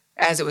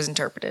as it was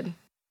interpreted.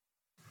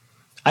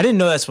 I didn't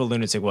know that's what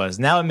lunatic was.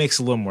 Now it makes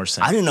a little more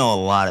sense. I didn't know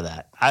a lot of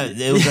that.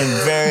 It would have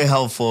been very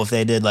helpful if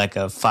they did like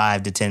a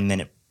 5 to 10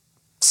 minute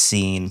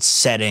scene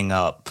setting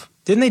up.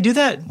 Didn't they do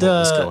that? What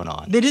was going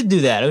on? They did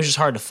do that. It was just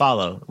hard to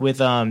follow with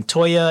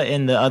Toya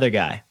and the other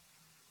guy.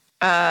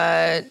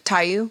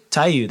 Taiyu.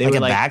 They Like were a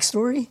like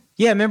backstory?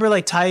 Yeah, remember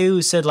like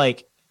Taiyu said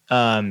like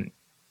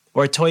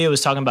or Toya was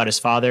talking about his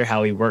father,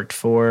 how he worked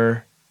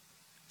for.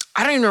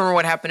 I don't even remember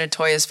what happened to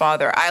Toya's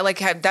father. I like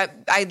had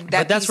that.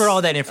 But that's where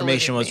all that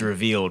information was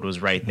revealed.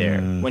 Was right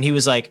there when he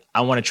was like,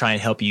 "I want to try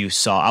and help you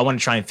solve. I want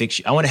to try and fix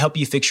you. I want to help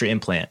you fix your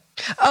implant."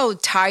 Oh,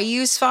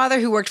 Taiyu's father,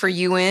 who worked for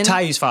UN.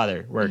 Taiyu's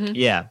father worked,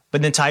 yeah.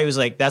 But then Taiyu was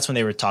like, that's when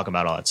they were talking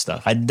about all that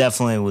stuff. I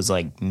definitely was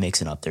like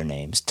mixing up their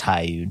names.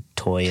 Taiyu,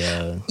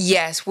 Toya.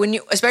 Yes, when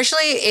you,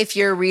 especially if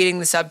you're reading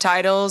the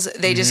subtitles,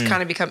 they just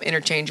kind of become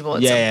interchangeable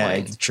at some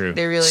point. Yeah, true.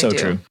 They really so do.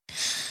 True.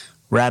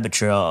 Rabbit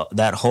Trail.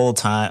 That whole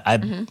time,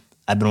 I've been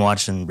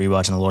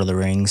rewatching The Lord of the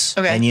Rings.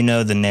 Okay. And you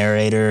know the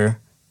narrator,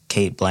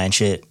 Kate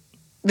Blanchett.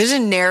 There's a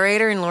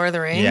narrator in Lord of the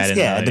Rings? Yeah, I didn't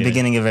know Yeah, at the either.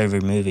 beginning of every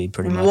movie,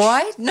 pretty much.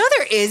 What? No,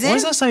 there isn't.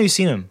 When's the last time you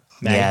seen him?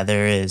 Maggie? Yeah,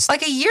 there is.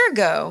 Like a year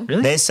ago.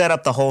 Really? They set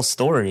up the whole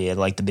story at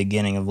like the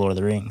beginning of Lord of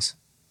the Rings.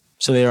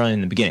 So they were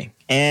in the beginning.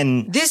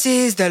 And This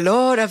is the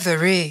Lord of the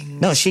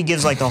Rings. no, she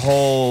gives like the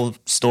whole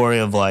story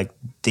of like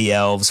the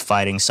elves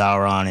fighting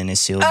Sauron and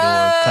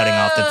Isildur, cutting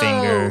off the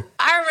finger.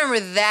 I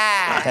remember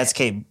that. That's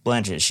Kate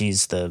Blanchett.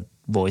 She's the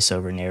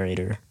voiceover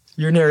narrator.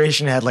 Your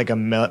narration had like a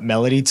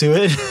melody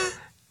to it.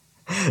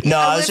 No,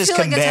 I would was just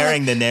feel like that's how,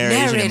 comparing the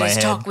narration in my narrators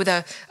head. talk with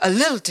a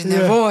lilt in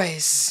their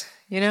voice,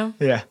 you know?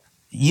 Yeah.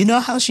 You know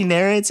how she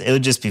narrates? It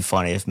would just be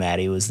funny if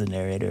Maddie was the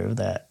narrator of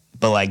that.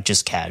 But like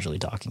just casually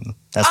talking.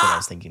 That's what I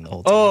was thinking the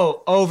whole time.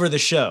 Oh, over the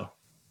show.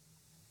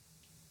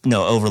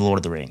 No, over Lord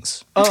of the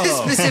Rings.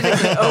 Oh,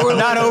 Specifically over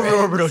not Lord of over the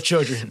Rings. Orbital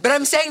Children. But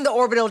I'm saying the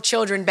Orbital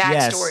Children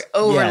backstory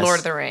over yes. Lord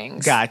of the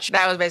Rings. Gotcha.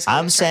 That was basically what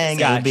I'm was trying saying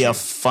to it would be a Gotcha.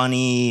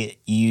 funny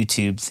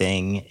YouTube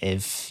thing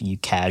if you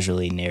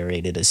casually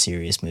narrated a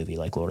serious movie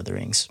like Lord of the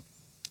Rings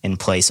in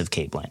place of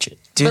Kate Blanchett.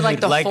 say. But like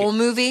the whole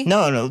movie?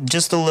 No,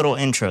 just a little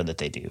intro that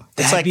they do.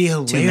 It's That'd like be 2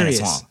 minutes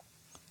hilarious. long.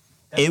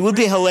 It would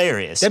be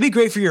hilarious That'd be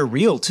great for your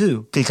reel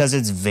too. because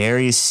it's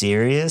very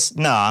serious.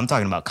 No, I'm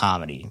talking about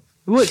comedy.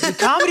 What the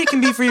comedy can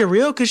be for your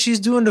reel because she's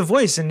doing the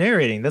voice and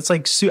narrating. That's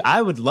like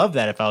I would love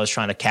that if I was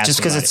trying to cast. Just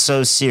because somebody. it's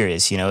so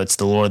serious, you know, it's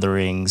the Lord of the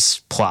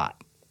Rings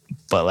plot,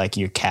 but like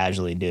you're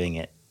casually doing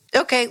it.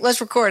 Okay,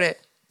 let's record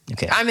it.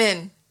 Okay, I'm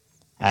in.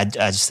 I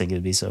just think it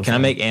would be so. Can I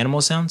make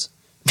animal sounds?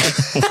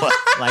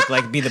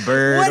 like be the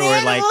bird What or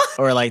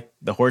animal? like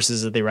the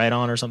horses that they ride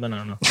on or something. I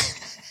don't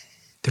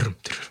know.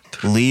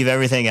 leave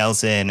everything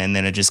else in, and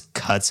then it just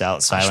cuts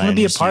out silent. wanna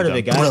be a and part you of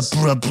it, go, guys.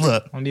 "Blah, blah, blah." I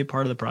want to be a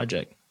part of the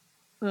project.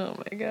 Oh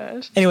my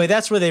gosh. Anyway,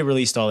 that's where they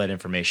released all that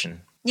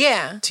information.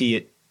 Yeah.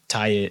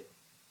 Tie it,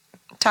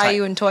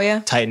 Taiyu and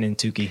Toya? Titan and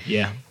Tuki,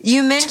 yeah.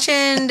 You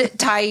mentioned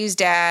Taiyu's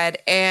dad,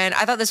 and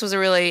I thought this was a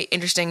really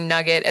interesting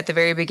nugget at the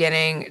very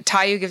beginning.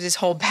 Taiyu gives this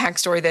whole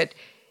backstory that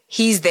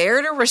he's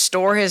there to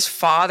restore his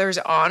father's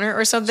honor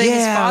or something.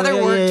 His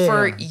father worked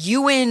for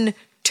UN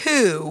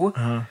 2.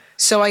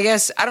 So I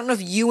guess, I don't know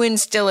if UN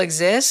still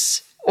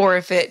exists or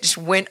if it just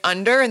went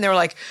under and they were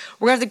like,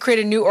 we're going to have to create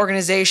a new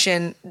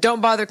organization.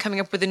 Don't bother coming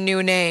up with a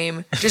new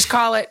name. Just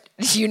call it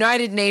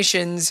United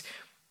Nations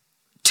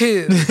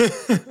 2,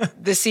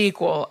 the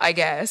sequel, I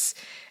guess.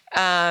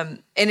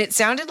 And it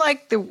sounded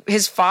like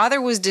his father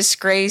was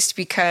disgraced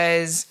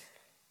because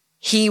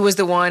he was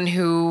the one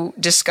who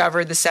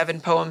discovered the 7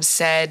 poems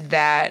said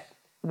that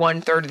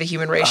 1/3 of the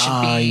human race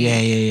should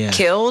be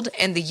killed,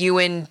 and the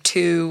UN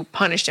 2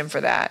 punished him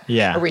for that,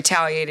 or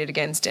retaliated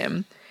against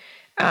him,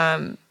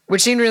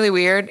 which seemed really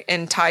weird.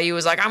 And Taiyu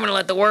was like, I'm going to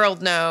let the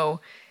world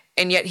know.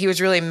 And yet he was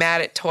really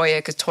mad at Toya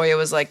because Toya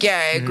was like, yeah,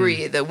 I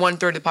agree that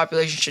 1/3 of the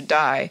population should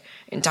die.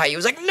 And Taiyu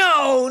was like,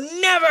 no,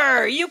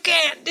 never. You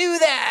can't do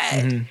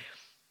that.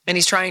 And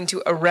he's trying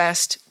to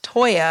arrest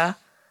Toya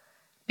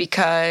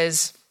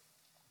because,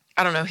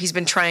 I don't know, he's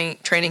been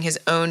training his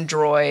own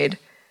droid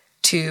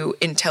to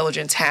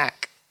intelligence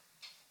hack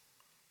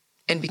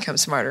and become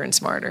smarter and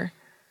smarter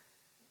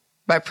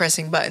by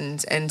pressing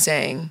buttons and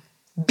saying,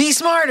 be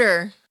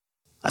smarter.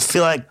 I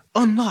feel like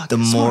unlock the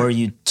more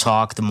you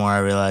talk, the more I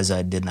realize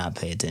I did not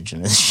pay attention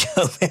to this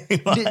show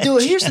very much.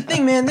 Dude, here's the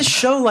thing, man. This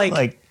show,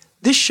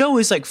 this show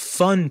is like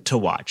fun to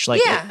watch.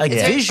 Like,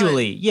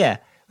 visually,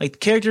 like the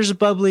characters are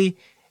bubbly.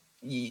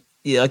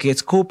 Like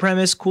it's a cool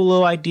premise, cool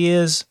little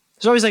ideas.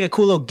 There's always like a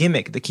cool little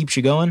gimmick that keeps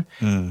you going.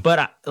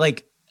 But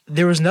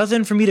there was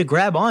nothing for me to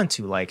grab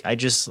onto. Like I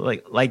just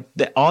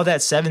all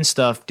that 7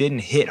 stuff didn't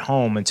hit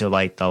home until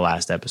like the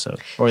last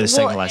episode or the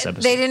second last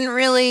episode. They didn't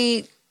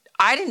really.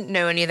 I didn't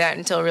know any of that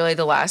until really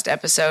the last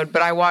episode,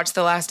 but I watched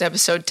the last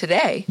episode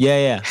today.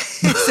 Yeah.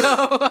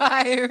 So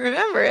I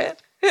remember it.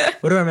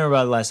 What do I remember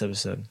about the last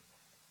episode?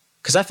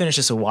 Because I finished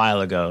this a while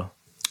ago.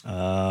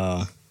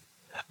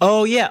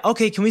 Oh yeah.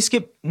 Okay. Can we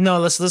skip? No.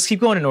 Let's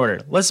keep going in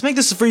order. Let's make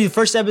this for the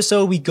first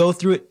episode. We go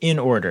through it in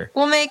order.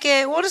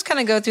 We'll just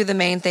kind of go through the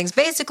main things.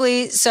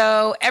 Basically,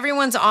 so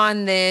everyone's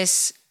on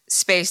this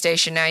space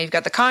station now. You've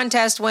got the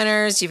contest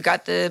winners. You've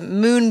got the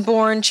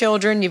moon-born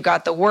children. You've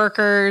got the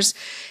workers.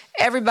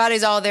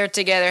 Everybody's all there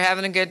together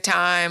having a good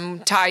time.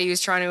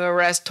 Taiyu's trying to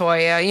arrest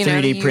Toya.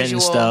 3D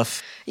printing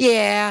stuff.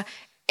 Yeah.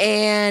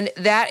 And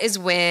that is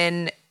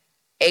when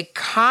a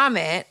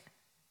comet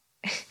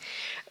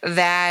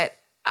that,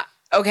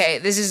 okay,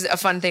 this is a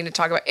fun thing to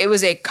talk about. It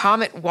was a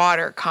Comet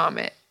Water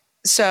comet.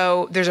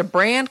 So there's a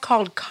brand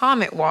called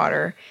Comet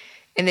Water,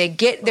 and they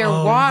get their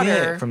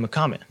water from a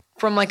comet.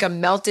 From like a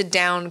melted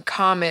down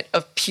comet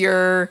of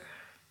pure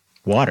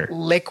water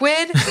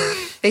liquid.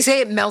 They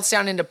say it melts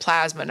down into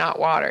plasma, not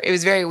water. It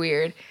was very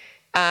weird.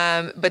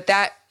 But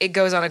it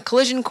goes on a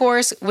collision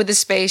course with the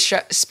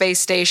space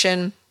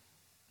station,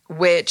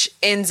 which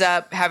ends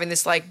up having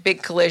this like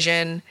big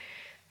collision.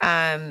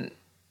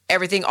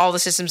 Everything, all the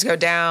systems go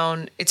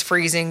down. It's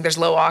freezing. There's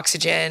low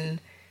oxygen.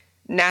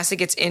 NASA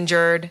gets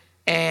injured,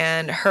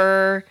 and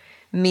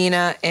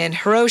Mina, and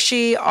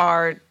Hiroshi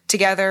are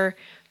together.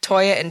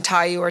 Toya and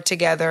Taiyu are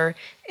together,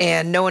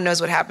 and no one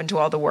knows what happened to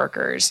all the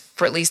workers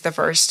for at least the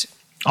first.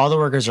 All the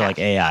workers are like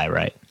AI,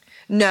 right?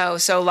 No,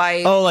 so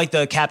like... Oh, like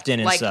the captain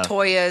and stuff.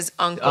 Like Toya's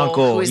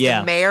uncle who is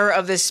the mayor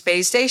of the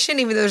space station,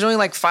 even though there's only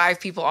like 5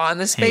 people on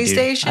the space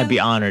station. I'd be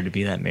honored to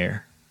be that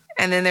mayor.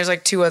 And then there's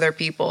like 2 other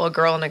people, a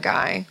girl and a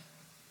guy.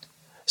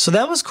 So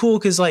that was cool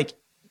because like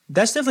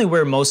that's definitely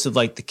where most of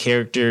like the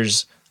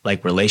characters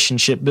like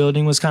relationship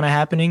building was kind of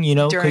happening,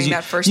 During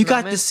that first you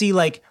got to see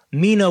like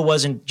Mina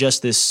wasn't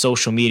just this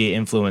social media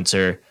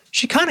influencer.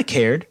 She kind of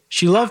cared.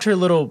 She loved her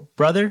little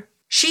brother.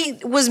 She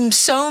was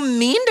so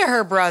mean to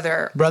her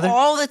brother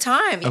all the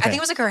time. Okay. I think it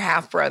was like her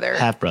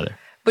half-brother.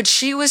 But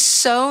she was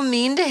so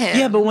mean to him.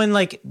 Yeah, but when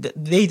like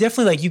they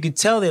definitely like you could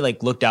tell they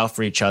like looked out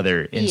for each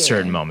other in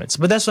certain moments.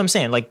 But that's what I'm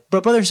saying. Like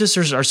brothers and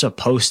sisters are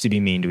supposed to be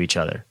mean to each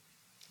other.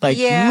 Like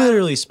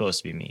literally supposed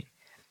to be mean.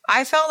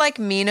 I felt like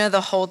Mina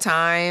the whole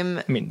time.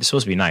 I mean, it's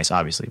supposed to be nice,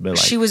 obviously, but like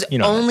she was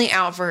only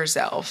out for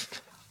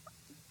herself.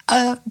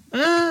 I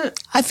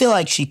feel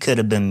like she could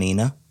have been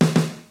Mina.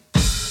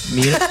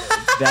 Mina?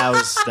 That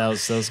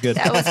was good.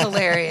 That was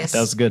hilarious.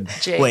 That was good.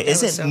 Jake, wait,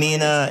 isn't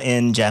Mina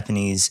in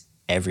Japanese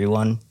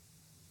everyone?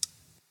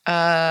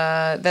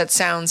 That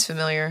sounds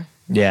familiar.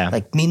 Yeah.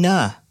 Like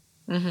Mina.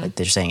 Like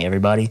they're saying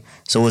everybody.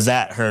 So was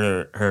that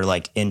her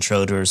like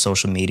intro to her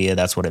social media?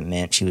 That's what it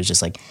meant. She was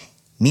just like,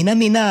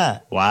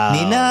 Mina. Wow.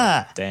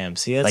 Mina. Damn.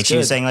 See, that's like good. She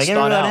was saying like,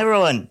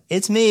 everyone,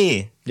 it's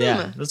me.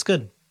 Yeah, that's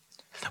good.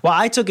 Well,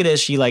 I took it as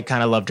she like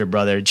kind of loved her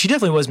brother. She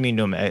definitely was mean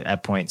to him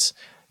at points.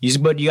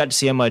 But you got to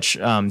see how much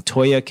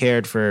Toya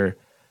cared for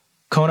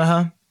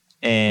Konoha.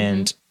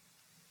 And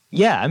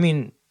I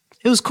mean,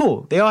 it was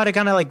cool. They all had to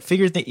kind of like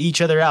figure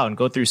each other out and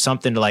go through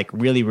something to like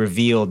really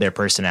reveal their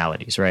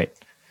personalities, right?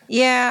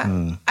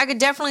 Yeah. I could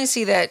definitely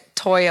see that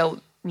Toya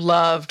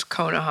loved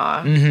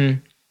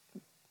Konoha.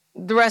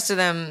 The rest of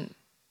them,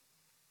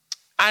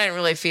 I didn't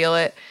really feel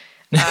it.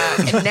 And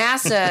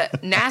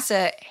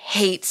NASA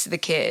hates the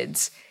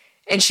kids.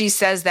 And she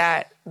says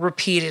that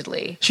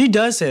repeatedly. She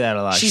does say that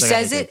a lot. She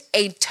says it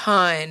a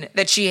ton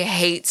that she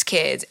hates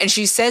kids. And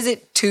she says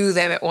it to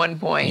them at one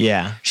point.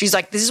 Yeah. She's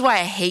like, this is why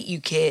I hate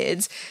you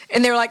kids.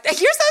 And they were like, you're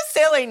so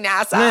silly,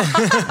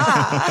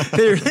 NASA.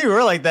 They really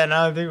were like that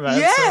now I think about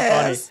it. It's so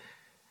funny.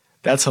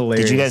 That's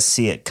hilarious. Did you guys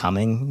see it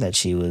coming that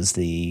she was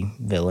the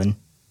villain?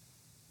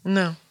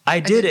 No. I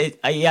did.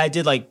 I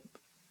did like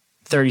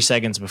 30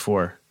 seconds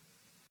before.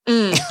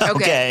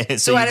 Okay.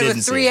 So out of a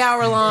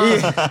 3-hour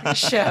long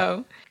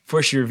show.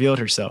 Before she revealed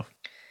herself.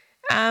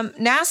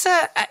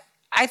 NASA,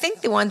 I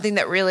think the one thing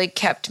that really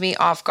kept me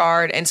off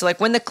guard, and so like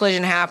when the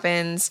collision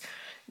happens,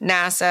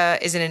 NASA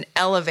is in an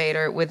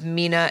elevator with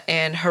Mina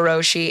and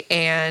Hiroshi,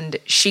 and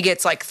she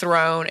gets like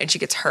thrown and she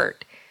gets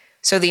hurt.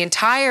 So the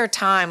entire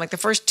time, like the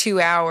first 2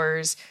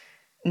 hours,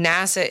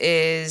 NASA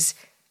is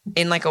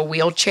in like a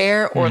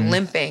wheelchair or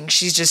limping.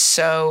 She's just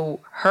so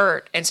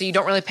hurt. And so you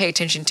don't really pay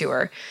attention to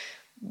her.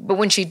 But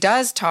when she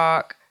does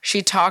talk,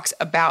 she talks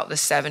about the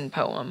 7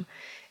 poem.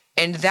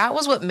 And that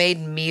was what made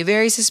me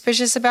very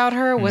suspicious about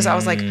her. Was I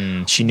was like,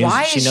 she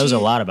knows a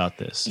lot about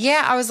this.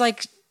 Yeah, I was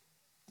like,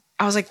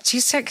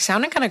 she's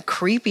sounding kind of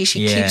creepy.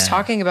 She keeps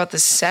talking about the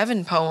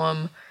 7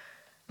 poem,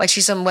 like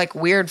she's some like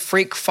weird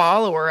freak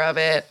follower of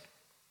it.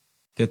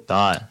 Good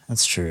thought.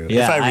 That's true.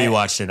 Yeah, if I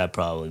rewatched it, I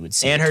probably would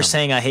see. And her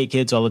saying "I hate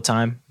kids" all the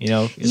time. You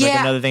know, is like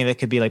another thing that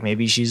could be like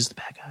maybe she's the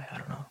bad guy. I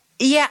don't know.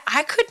 Yeah,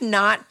 I could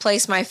not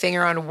place my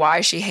finger on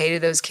why she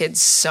hated those kids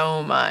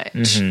so much.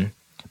 Mm-hmm.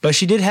 But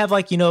she did have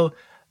like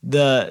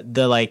the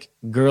like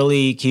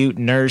girly cute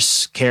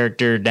nurse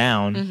character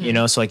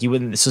down, so like you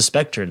wouldn't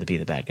suspect her to be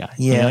the bad guy.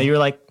 Yeah. You were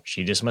like,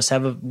 she just must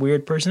have a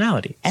weird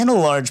personality. And a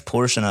large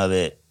portion of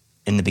it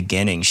in the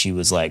beginning, she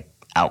was like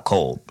out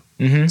cold.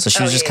 Mm-hmm. So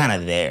she was just kind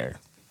of there.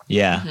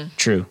 Yeah,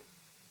 true.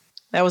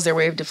 That was their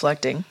way of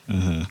deflecting.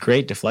 Mm-hmm.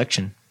 Great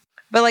deflection.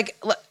 But like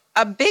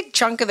a big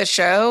chunk of the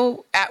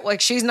show,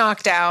 like she's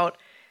knocked out.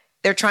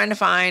 They're trying to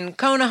find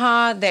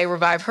Konoha. They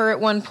revive her at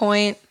one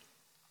point.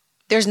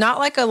 There's not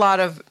like a lot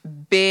of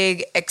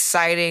big,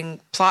 exciting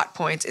plot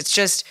points. It's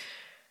just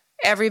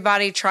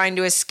everybody trying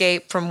to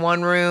escape from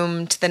one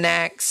room to the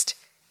next.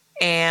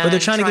 And but they're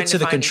trying to get to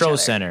the find control each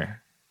other.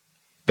 center,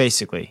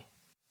 basically.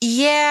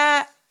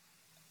 Yeah.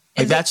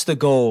 Like that's the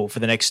goal for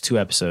the next 2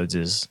 episodes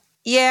is.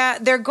 Yeah,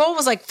 their goal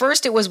was like,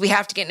 first it was we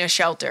have to get in a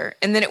shelter.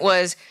 And then it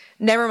was,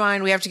 never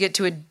mind, we have to get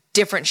to a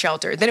different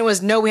shelter. Then it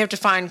was, no, we have to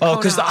find Konoha. Oh,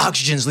 because the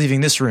oxygen's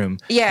leaving this room.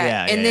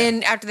 Yeah. And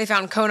then after they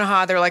found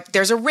Konoha, they're like,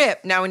 there's a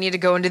rip. Now we need to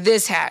go into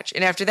this hatch.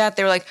 And after that,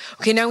 they were like,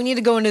 okay, now we need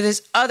to go into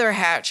this other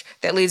hatch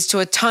that leads to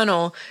a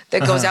tunnel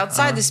that goes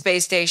outside the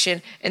space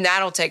station. And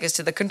that'll take us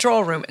to the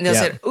control room. And they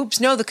said, oops,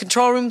 no, the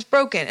control room's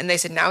broken. And they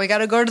said, now we got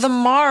to go to the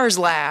Mars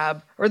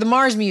lab or the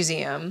Mars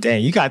Museum.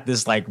 Dang, you got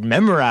this like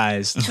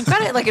memorized. I've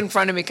got it like in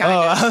front of me kind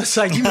of. I was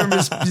like, you remember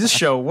this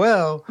show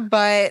well.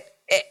 But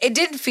it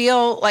did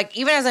feel like,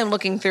 even as I'm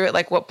looking through it,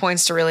 like what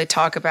points to really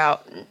talk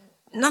about,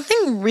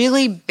 nothing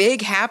really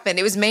big happened.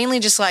 It was mainly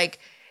just like,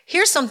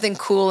 here's something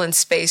cool and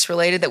space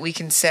related that we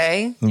can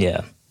say.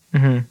 Yeah.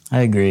 Mm-hmm.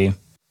 I agree.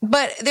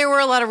 But there were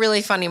a lot of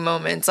really funny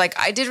moments. Like,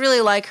 I did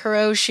really like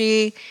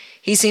Hiroshi.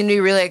 He seemed to be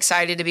really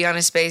excited to be on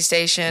a space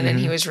station, and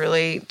he was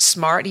really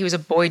smart. He was a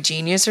boy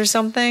genius or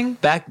something.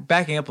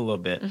 Backing up a little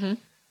bit. Mm-hmm.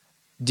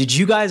 Did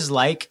you guys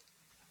like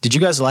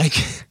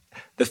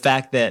the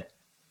fact that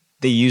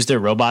they used their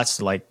robots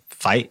to like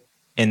fight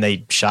and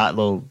they shot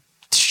little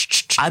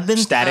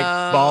static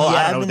ball?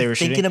 I don't know what they were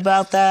thinking shooting.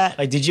 about that.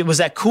 Like, was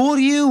that cool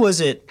to you? Was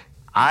it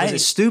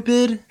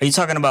stupid? Are you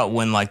talking about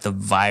when like the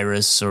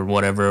virus or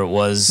whatever it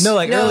was? No,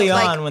 early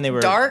like on when they were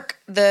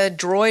the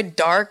droid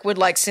Dark would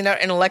like send out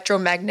an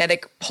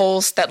electromagnetic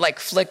pulse that like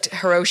flicked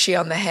Hiroshi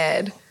on the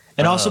head.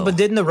 And also, but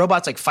didn't the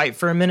robots like fight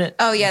for a minute?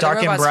 Oh yeah, Dark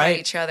the robots and bright. fight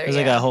each other. It was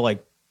like a whole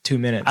like 2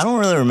 minutes. I don't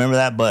really remember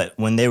that, but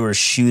when they were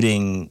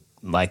shooting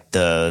like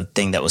the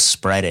thing that was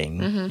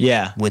spreading,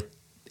 yeah, with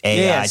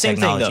AI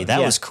technology,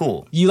 that was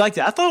cool. You liked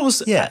it? I thought it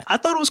was. Yeah, I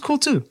thought it was cool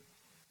too.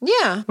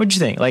 Yeah. What'd you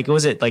think? Like,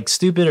 was it like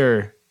stupid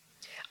or?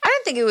 I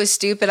didn't think it was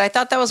stupid. I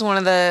thought that was one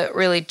of the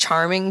really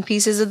charming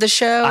pieces of the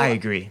show. I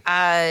agree.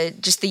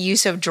 Just the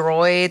use of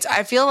droids.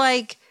 I feel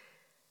like,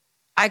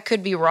 I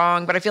could be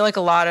wrong, but I feel like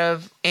a lot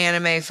of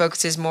anime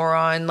focuses more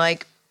on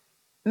like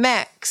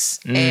mechs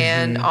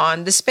and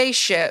on the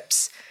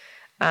spaceships.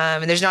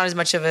 And there's not as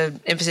much of an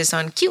emphasis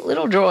on cute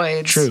little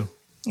droids. True.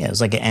 Yeah, it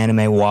was like an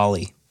anime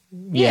Wall-E.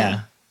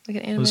 Yeah. Like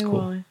an anime it was cool.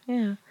 Wall-E.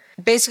 Yeah.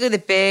 Basically, the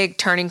big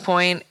turning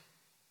point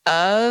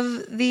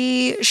of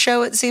the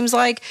show, it seems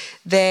like,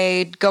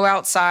 they go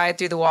outside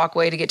through the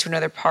walkway to get to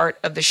another part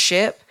of the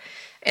ship,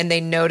 and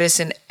they notice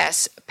an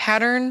S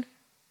pattern,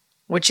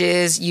 which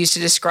is used to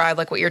describe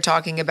like what you're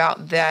talking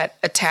about, that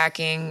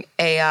attacking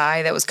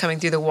AI that was coming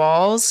through the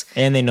walls.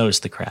 And they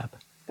noticed the crab.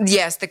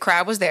 Yes, the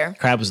crab was there.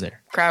 Crab was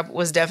there. Crab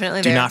was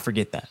definitely Do there. not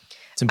forget that.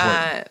 It's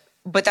important.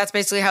 But that's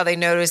basically how they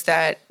noticed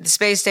that the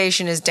space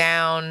station is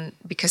down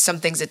because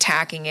something's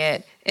attacking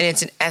it, and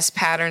it's an S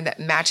pattern that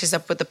matches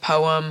up with the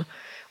poem,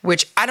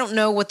 which I don't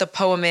know what the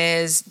poem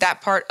is.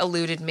 That part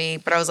eluded me,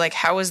 but I was like,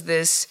 how is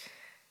this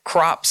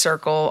crop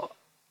circle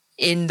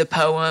in the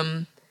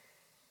poem?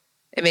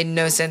 It made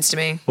no sense to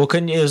me. Well,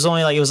 it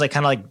was like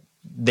kind of like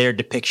their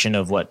depiction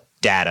of what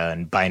data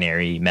and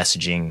binary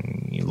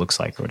messaging looks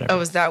like or whatever. Oh,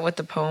 is that what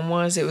the poem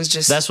was? It was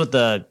just... That's what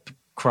the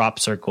crop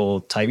circle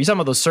type... You talking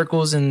about those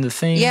circles in the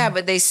thing? Yeah,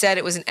 but they said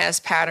it was an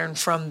S pattern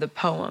from the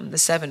poem, the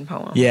 7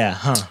 poem. Yeah,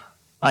 huh.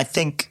 I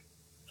think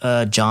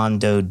John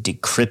Doe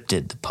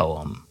decrypted the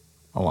poem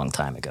a long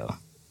time ago.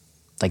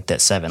 Like that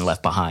 7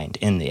 left behind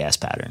in the S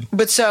pattern.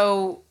 But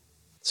so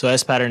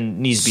S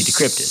pattern needs to be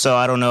decrypted. So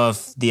I don't know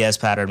if the S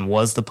pattern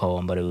was the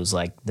poem, but it was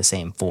like the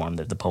same form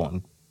that the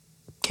poem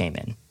came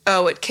in.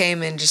 Oh, it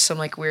came in just some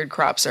like weird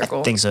crop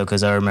circle. I think so,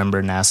 because I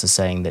remember NASA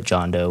saying that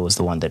John Doe was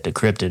the one that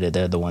decrypted it.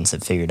 They're the ones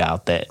that figured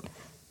out that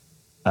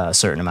a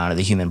certain amount of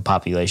the human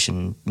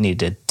population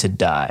needed to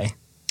die.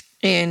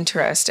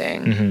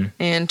 Interesting. Mm-hmm.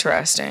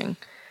 Interesting.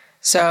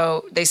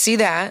 So they see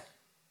that.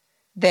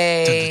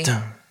 They... Dun,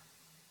 dun, dun.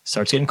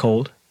 Starts getting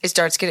cold. It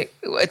starts getting...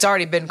 It's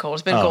already been cold.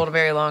 It's been cold a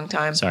very long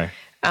time. Sorry.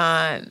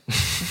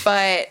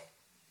 But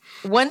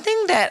one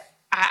thing that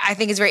I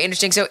think is very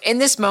interesting. So in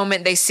this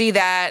moment, they see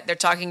that. They're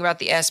talking about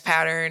the S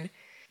pattern.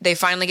 They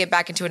finally get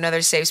back into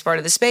another safe part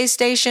of the space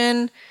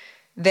station.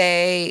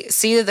 They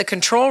see that the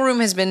control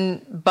room has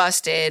been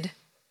busted,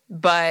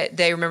 but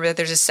they remember that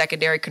there's a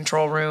secondary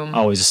control room.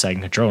 Always a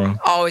second control room.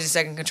 Always a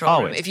second control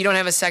room. Always. If you don't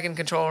have a second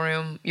control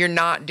room, you're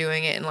not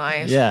doing it in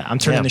life. Yeah, I'm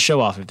turning the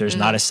show off if there's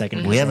not a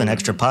second We have an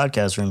extra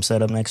podcast room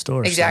set up next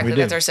door. Exactly. We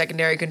That's do. our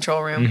secondary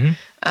control room,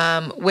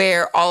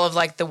 where all of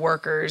like the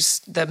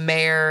workers, the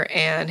mayor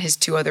and his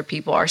 2 other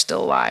people are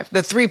still alive.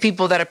 The 3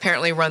 people that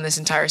apparently run this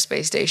entire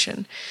space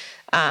station,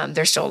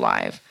 they're still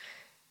alive.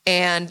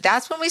 And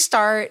that's when we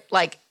start,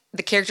 like,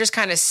 the characters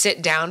kind of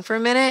sit down for a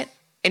minute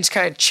and just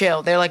kind of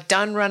chill. They're like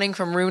done running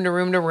from room to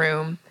room to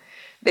room.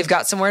 They've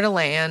got somewhere to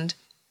land.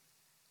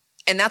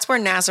 And that's where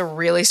NASA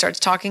really starts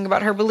talking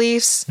about her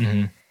beliefs.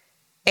 Mm-hmm.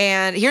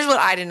 And here's what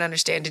I didn't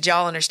understand. Did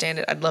y'all understand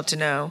it? I'd love to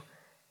know.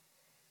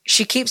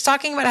 She keeps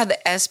talking about how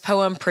the S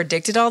poem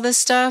predicted all this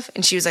stuff.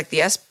 And she was like,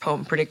 the S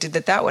poem predicted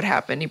that would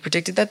happen. He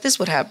predicted that this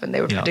would happen.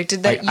 They would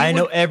predicted that I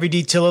know every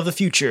detail of the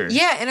future.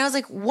 Yeah, and I was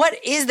like, what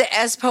is the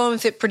S poem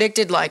if it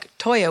predicted, like,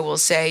 Toya will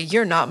say,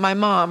 you're not my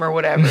mom or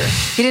whatever.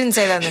 He didn't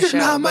say that in the show.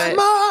 You're not my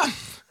mom.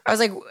 I was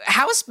like,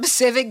 how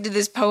specific did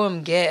this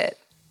poem get?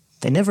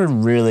 They never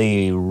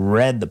really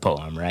read the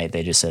poem, right?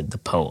 They just said the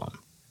poem.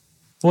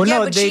 Well, Yeah,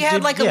 no, but they she had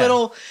did- like a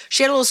little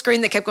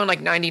screen that kept going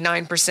like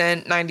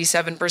 99%,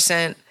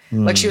 97%.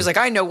 Like she was like,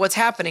 I know what's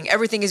happening.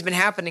 Everything has been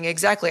happening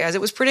exactly as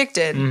it was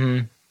predicted.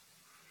 Maybe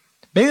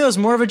it was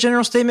more of a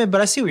general statement, but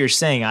I see what you're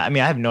saying. I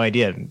mean, I have no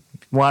idea.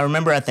 Well, I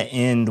remember at the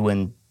end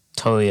when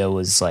Toya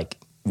was like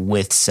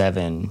with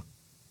 7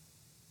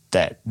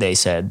 that they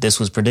said this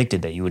was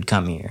predicted that you would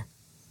come here.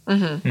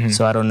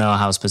 So I don't know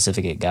how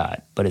specific it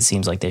got, but it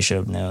seems like they should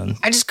have known.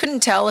 I just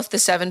couldn't tell if the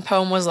 7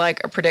 poem was like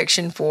a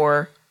prediction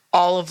for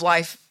all of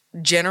life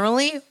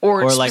generally,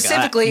 or like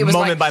specifically it was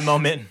moment like, by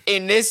moment.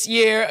 in this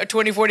year,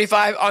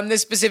 2045, on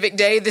this specific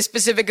day, this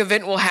specific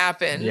event will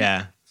happen.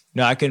 Yeah.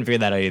 No, I couldn't figure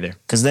that out either.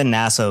 Because then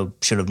NASA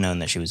should have known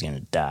that she was going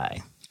to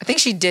die. I think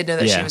she did know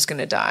that she Yeah. was going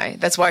to die.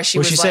 That's why she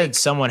Well, was she like, said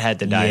someone had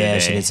to die Yeah, today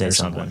she did say or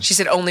someone. something. she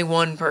said only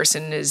one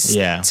person is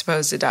Yeah.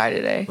 supposed to die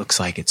today. Looks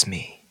like it's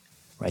me.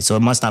 Right, so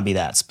it must not be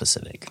that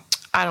specific.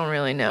 I don't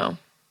really know.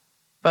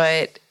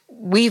 But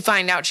we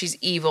find out she's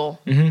evil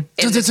in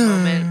this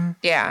moment.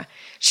 Yeah.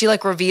 She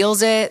like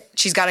reveals it.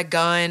 She's got a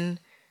gun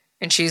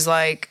and she's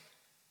like,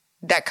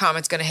 that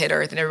comet's going to hit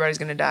Earth and everybody's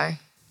going to die.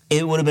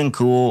 It would have been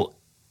cool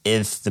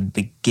if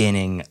the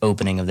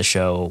opening of the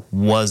show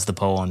was the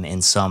poem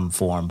in some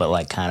form, but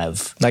like kind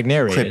of Like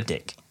narrated.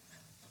 cryptic,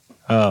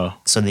 Oh,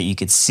 so that you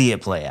could see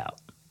it play out,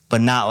 but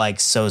not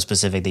like so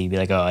specific that you'd be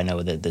like, oh, I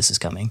know that this is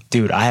coming.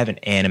 dude, I have an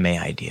anime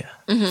idea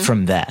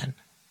from that.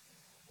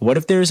 What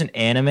if there's an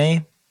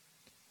anime?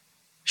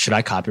 Should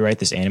I copyright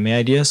this anime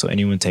idea so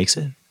anyone takes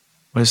it?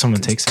 What if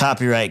someone takes it?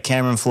 Copyright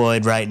Cameron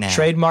Floyd right now.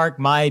 Trademark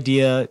my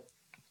idea.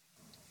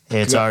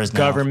 It's ours now.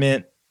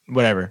 Government,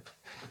 whatever.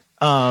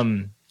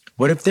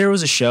 What if there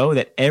was a show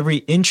that every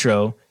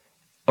intro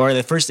or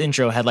the first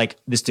intro had like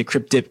this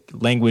decrypted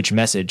language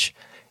message?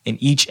 In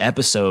each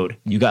episode,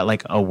 you got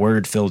like a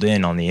word filled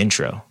in on the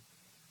intro.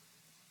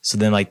 So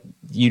then like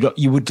you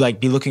would like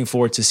be looking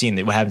forward to seeing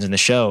what happens in the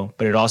show,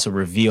 but it also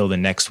reveal the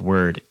next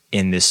word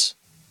in this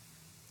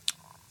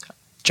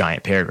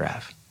giant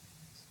paragraph.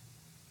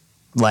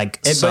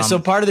 Like, But so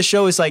part of the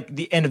show is like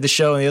the end of the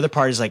show, and the other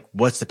part is like,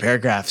 what's the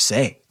paragraph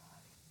say?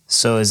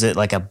 so is it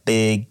like a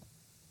big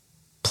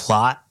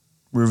plot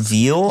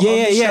reveal? of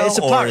Yeah. the show, It's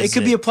a or plot. It is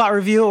could be a plot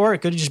reveal, or it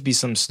could just be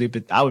some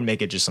stupid. I would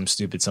make it just some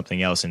stupid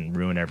something else and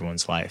ruin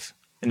everyone's life,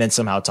 and then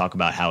somehow talk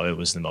about how it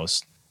was the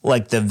most.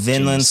 like the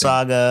Vinland Genius.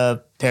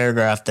 Saga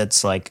paragraph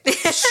that's like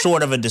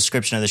sort of a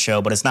description of the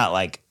show, but it's not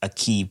like a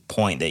key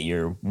point that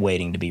you're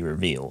waiting to be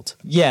revealed.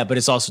 Yeah, but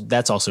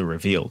that's also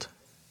revealed.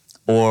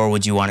 Or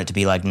would you want it to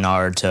be like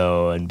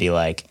Naruto and be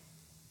like,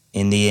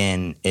 in the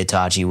end,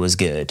 Itachi was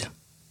good?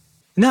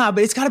 Nah,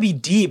 but it's got to be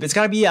deep. It's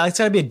got to be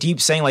a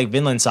deep saying like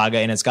Vinland Saga,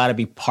 and it's got to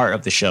be part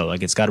of the show.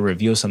 Like it's got to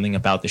reveal something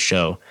about the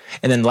show.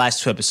 And then the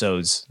last 2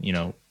 episodes,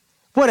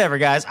 whatever,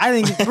 guys.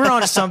 I think we're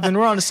on to something.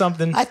 We're on to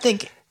something. I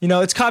think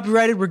it's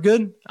copyrighted. We're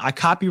good. I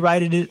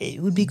copyrighted it. it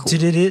would be cool.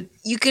 Did it?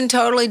 You can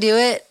totally do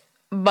it,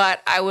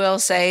 but I will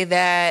say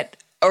that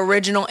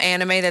original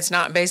anime that's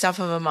not based off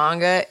of a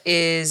manga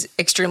is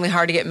extremely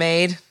hard to get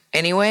made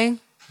anyway.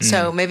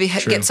 So maybe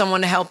get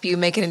someone to help you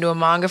make it into a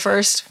manga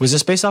first. Was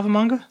this based off a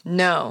manga?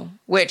 No,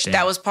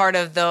 that was part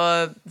of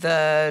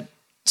the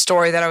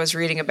story that I was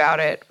reading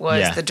about it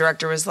was the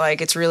director was like,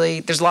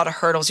 there's a lot of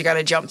hurdles you got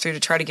to jump through to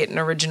try to get an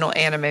original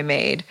anime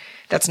made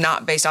that's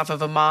not based off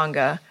of a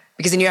manga,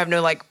 because then you have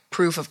no like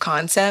proof of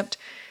concept.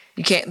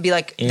 You can't be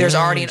like, there's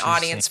already an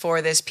audience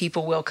for this.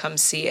 People will come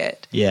see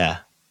it. Yeah.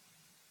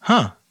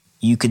 Huh.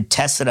 You could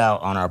test it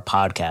out on our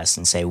podcast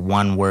and say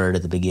one word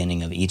at the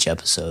beginning of each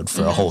episode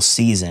for a whole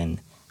season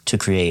to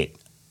create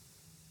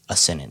a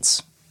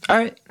sentence. All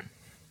right.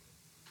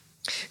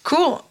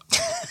 Cool.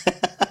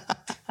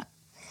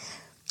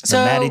 So,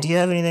 Maddie, do you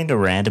have anything to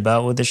rant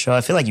about with the show? I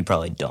feel like you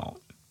probably don't.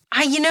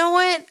 You know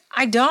what?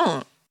 I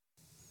don't.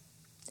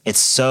 It's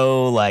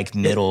so like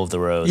middle of the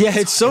road. Yeah,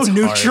 it's so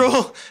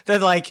neutral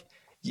that like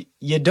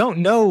you don't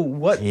know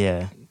what.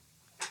 Yeah.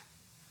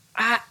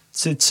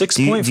 It's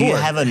 6.4. Do you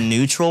have a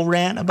neutral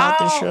rant about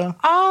this show?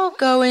 I'll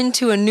go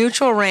into a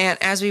neutral rant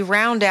as we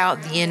round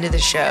out the end of the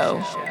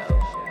show.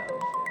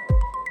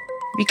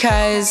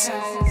 Because,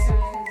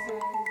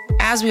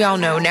 as we all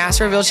know,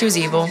 NASA revealed she was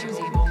evil.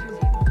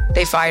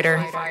 They fight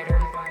her.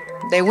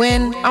 They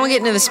win. I won't get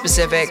into the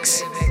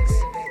specifics.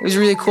 It was a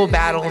really cool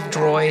battle of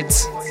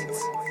droids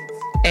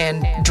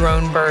and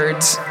drone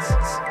birds.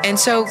 And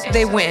so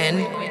they win.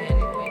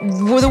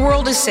 The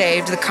world is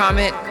saved. The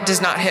comet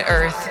does not hit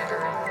Earth.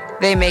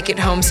 They make it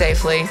home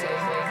safely.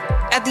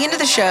 At the end of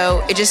the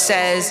show, it just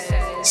says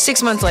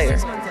 6 months later.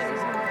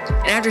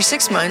 And after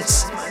 6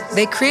 months,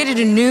 they created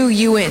a new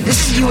UN.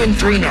 This is UN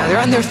 3 now. They're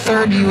on their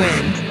third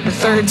UN, the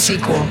third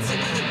sequel.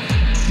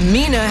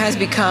 Mina has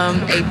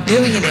become a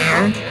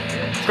billionaire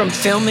from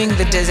filming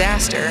the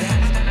disaster.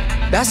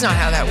 That's not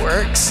how that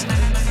works.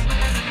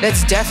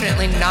 That's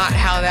definitely not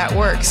how that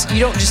works. You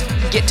don't just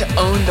get to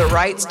own the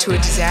rights to a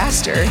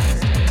disaster.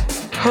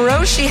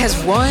 Hiroshi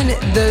has won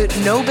the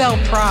Nobel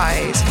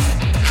Prize.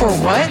 For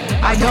what?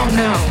 I don't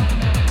know.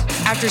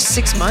 After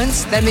 6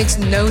 months, that makes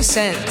no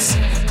sense.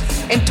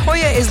 And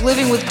Toya is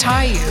living with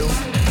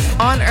Taiyu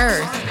on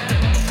Earth.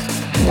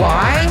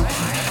 Why?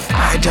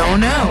 I don't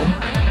know.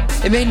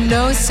 It made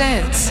no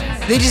sense.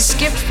 They just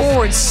skipped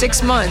forward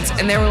 6 months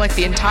and they were like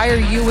the entire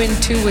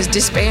UN2 was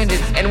disbanded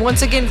and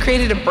once again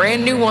created a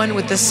brand new one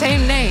with the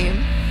same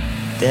name.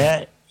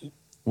 That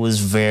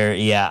was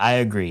I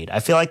agreed. I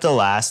feel like the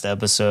last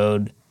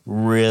episode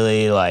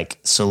really like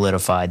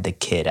solidified the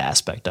kid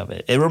aspect of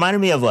it. It reminded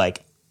me of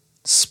like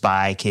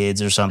Spy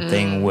Kids or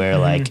something where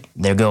like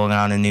they're going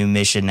on a new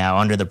mission now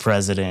under the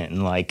president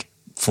and like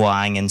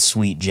flying in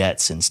sweet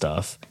jets and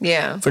stuff.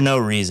 Yeah. For no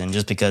reason,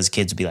 just because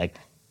kids would be like,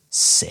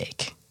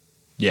 sick.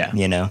 Yeah.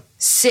 You know?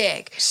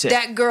 Sick.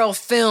 That girl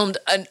filmed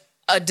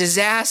a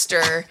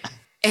disaster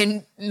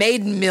and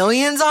made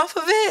millions off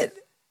of it.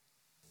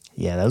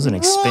 Yeah, that was an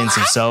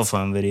expensive cell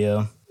phone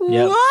video.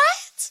 Yep.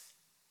 What?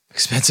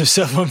 Expensive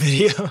cell phone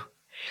video.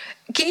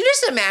 Can you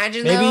just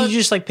imagine Maybe though? you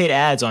just like paid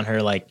ads on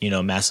her like,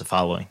 massive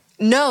following.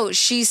 No,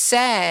 she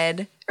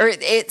said, or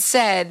it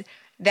said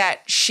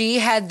that she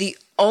had the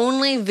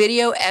only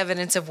video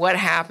evidence of what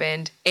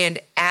happened, and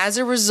as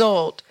a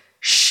result,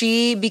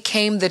 she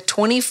became the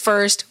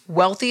 21st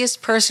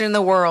wealthiest person in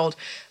the world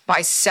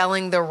by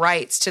selling the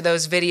rights to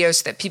those videos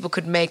so that people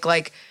could make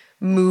like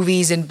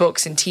movies and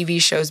books and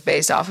TV shows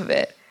based off of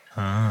it.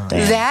 Damn.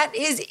 That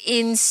is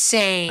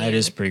insane. That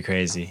is pretty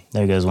crazy.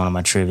 There goes one of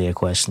my trivia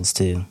questions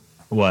too.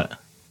 What?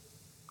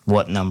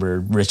 What number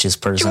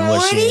richest person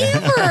was she?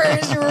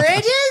 Richest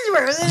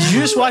person. Did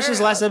you just watch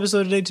this last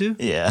episode today too?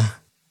 Yeah.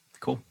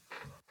 Cool.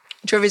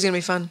 Trivia's gonna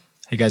be fun.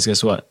 Hey guys,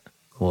 guess what?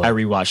 What? I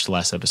rewatched the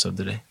last episode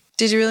today.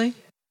 Did you really?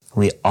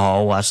 We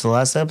all watched the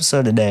last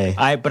episode today.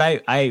 I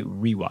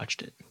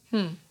rewatched it.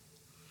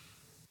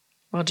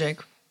 Well, Jake,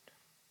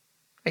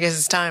 I guess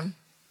it's time.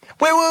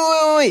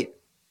 Wait.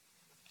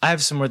 I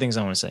have some more things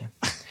I want to say.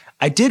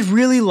 I did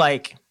really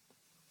like,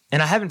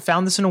 and I haven't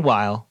found this in a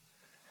while,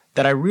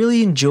 that I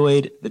really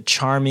enjoyed the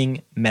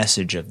charming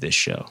message of this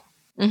show,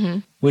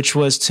 which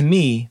was to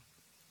me,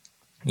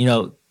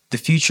 the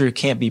future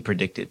can't be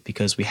predicted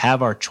because we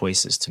have our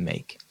choices to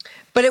make.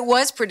 But it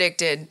was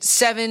predicted.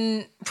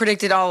 7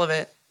 predicted all of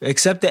it.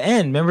 Except the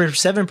end. Remember,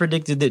 7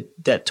 predicted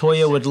that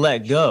Toya would let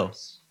go.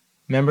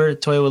 Remember,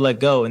 Toya would let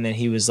go, and then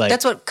he was like...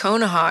 That's what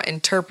Konoha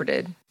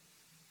interpreted.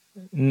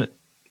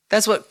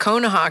 That's what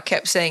Konoha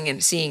kept saying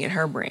and seeing in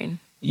her brain.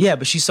 Yeah,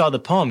 but she saw the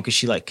poem because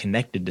she like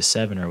connected to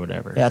 7 or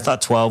whatever. Yeah, I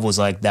thought 12 was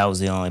like, that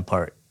was the only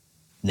part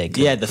they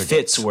could the predict.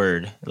 Fitz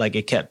word. Like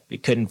it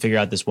couldn't figure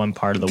out this one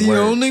part of the The word.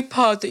 only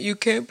part that you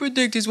can't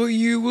predict is what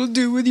you will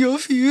do with your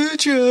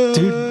future.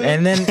 Dude,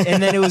 and then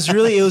it was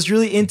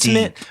really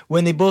intimate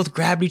when they both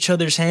grabbed each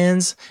other's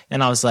hands,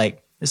 and I was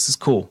like, this is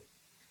cool.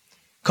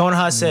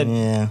 Konoha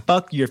said,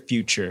 fuck your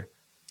future.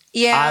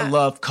 Yeah. I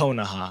love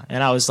Konoha.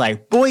 And I was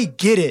like, boy,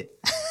 get it.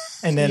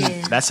 And then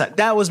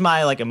that was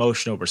my like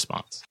emotional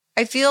response.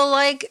 I feel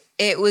like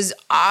it was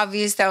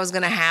obvious that was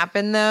going to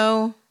happen,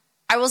 though.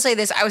 I will say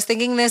this. I was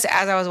thinking this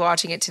as I was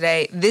watching it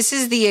today. This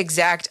is the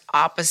exact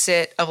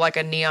opposite of like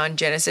a Neon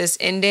Genesis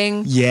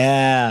ending.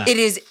 Yeah. It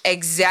is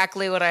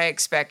exactly what I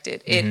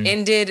expected. It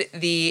ended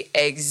the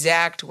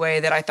exact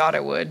way that I thought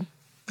it would.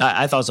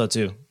 I thought so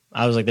too.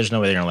 I was like, there's no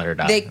way they're going to let her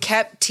die. They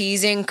kept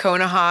teasing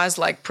Konoha's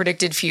like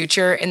predicted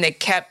future, and they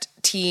kept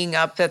teeing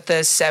up that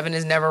the 7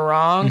 is never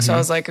wrong. So I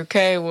was like,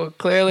 okay, well,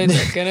 clearly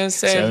they're going to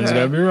save her. 7's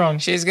going to be wrong.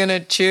 She's going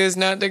to choose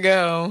not to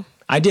go.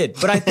 I did,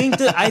 but I think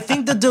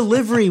the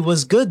delivery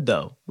was good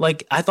though.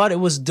 Like I thought it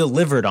was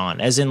delivered on,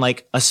 as in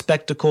like a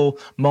spectacle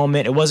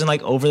moment. It wasn't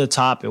like over the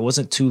top. It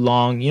wasn't too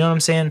long. You know what I'm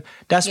saying?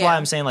 That's why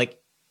I'm saying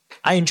like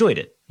I enjoyed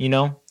it. You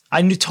know,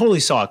 I totally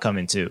saw it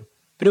coming too,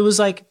 but it was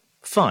like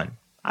fun.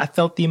 I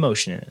felt the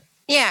emotion in it.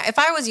 Yeah, if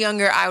I was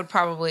younger, I would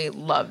probably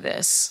love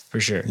this for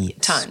sure. Yes.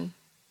 Ton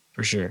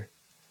for sure.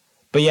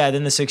 But yeah,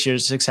 then the 6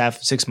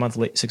 months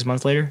later, 6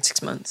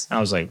 months. I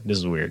was like, this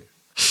is weird.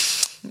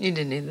 You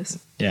didn't need this.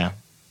 Yeah.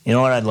 You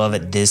know what I'd love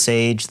at this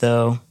age,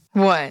 though?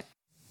 What?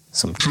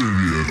 Some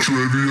Trivia.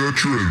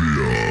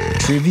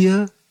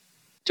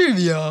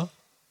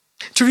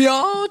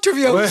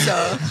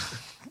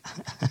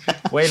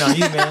 Wait on you,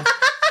 man.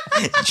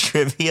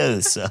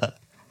 Triviosa.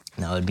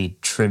 No, it'd be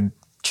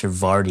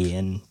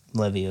Trivardian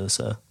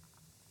Leviosa.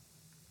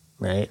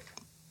 Right?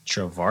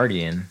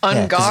 Travardian.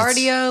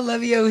 Ungardia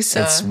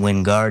Leviosa. It's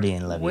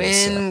Wingardian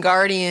Leviosa.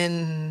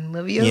 Wingardian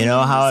Leviosa. You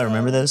know how I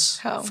remember this?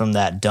 How? From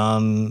that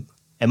dumb...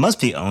 It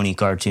must be Oni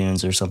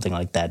cartoons or something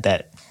like that.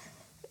 That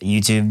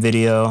YouTube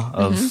video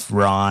of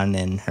Ron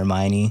and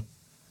Hermione.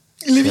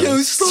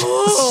 Leviosa.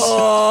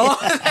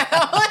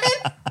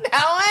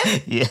 That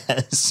one?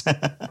 Yes.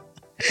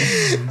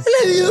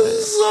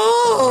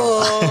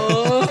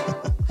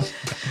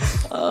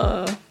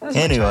 Leviosa.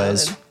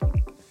 Anyways.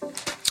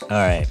 All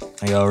right.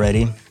 Are y'all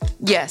ready?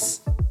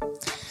 Yes.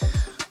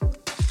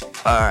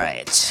 All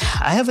right.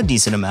 I have a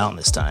decent amount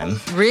this time.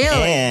 Really?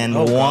 And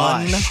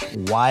one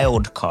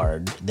wild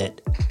card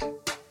that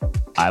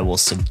I will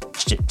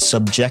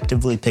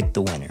subjectively pick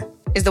the winner.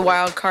 Is the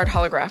wild card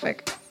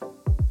holographic?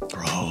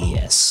 Bro.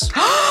 Yes.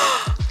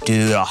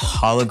 Dude, a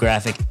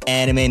holographic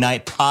anime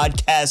night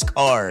podcast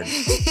card.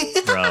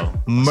 Bro.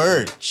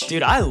 Merch.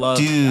 Dude, I love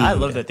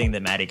that thing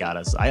that Maddie got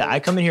us. I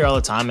come in here all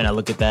the time and I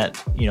look at that,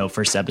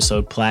 first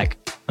episode plaque.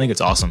 I think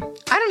it's awesome.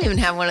 I don't even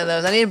have one of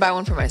those. I need to buy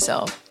one for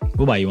myself.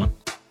 We'll buy you one.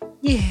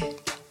 Yeah.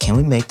 Can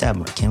we make that?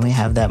 Can we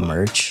have that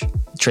merch?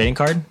 Trading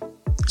card?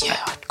 Yeah,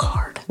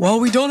 card.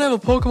 Well, we don't have a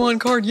Pokemon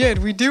card yet.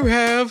 We do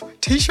have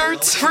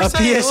T-shirts for a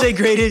sale. PSA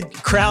graded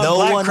crown. No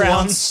black one crown.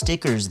 wants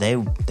stickers. They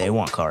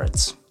want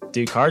cards.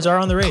 Dude, cards are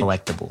on the rate.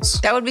 Collectibles.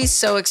 That would be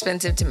so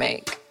expensive to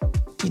make.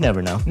 You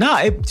never know.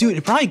 Nah, it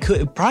probably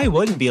could. It probably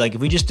wouldn't be like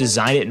if we just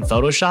designed it in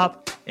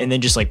Photoshop and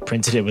then just like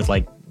printed it with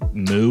like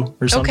Moo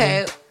or something.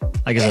 Okay.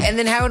 Like and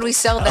then how would we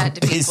sell that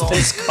to people?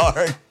 Business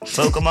card,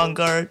 Pokemon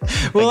card.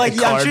 Well, I'm sure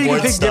you can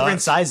cardboard pick stock.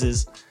 different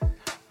sizes.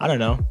 I don't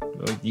know.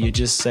 You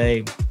just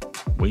say,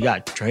 we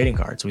got trading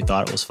cards. We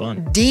thought it was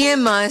fun.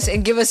 DM us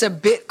and give us a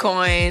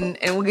Bitcoin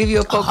and we'll give you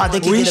a Pokemon. They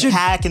could get a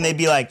pack and they'd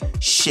be like,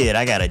 shit,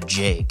 I got a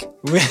Jake.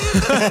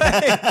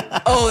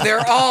 Oh,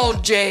 they're all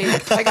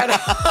Jake. I got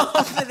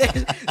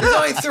there's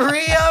only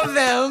 3 of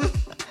them.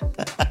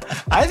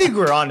 I think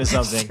we're on to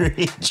something.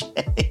 3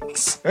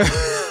 Jakes.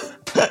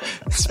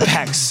 This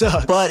pack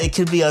sucks. But it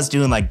could be us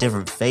doing like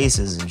different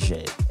faces and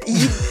shit.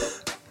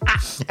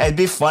 It'd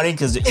be funny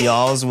because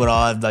y'all's would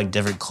all have like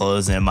different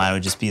clothes and mine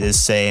would just be the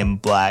same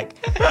black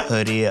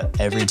hoodie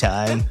every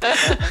time.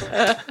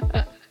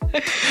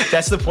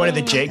 That's the point of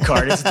the Jake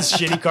card. It's the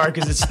shitty card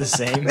because it's the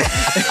same.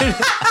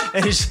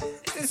 And it's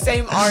the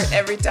same art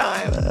every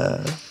time.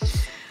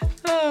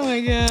 Oh my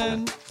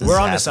god. We're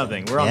on to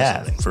something. We're on to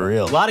something. For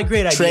real. A lot of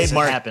great ideas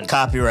Trademark, have happened.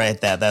 copyright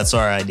that. That's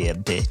our idea,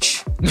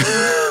 bitch.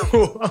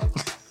 All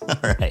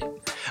right. All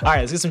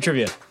right, let's get some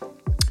trivia.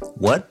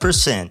 What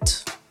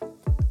 %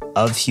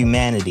 of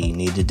humanity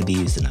needed to be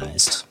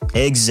euthanized?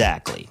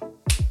 Exactly.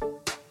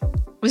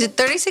 Was it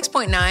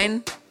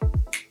 36.9?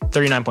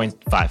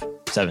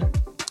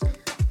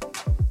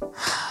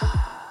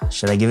 39.57.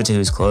 Should I give it to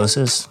who's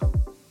closest?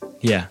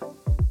 Yeah.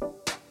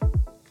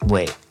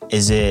 Wait,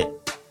 is it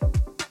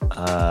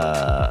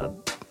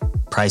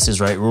Price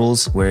is Right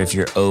rules, where if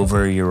you're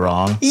over, you're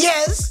wrong?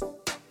 Yes.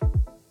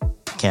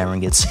 Cameron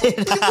gets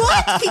it.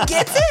 What? He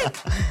gets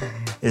it?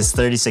 It's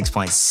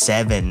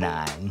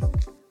 36.79.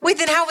 Wait,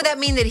 then how would that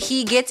mean that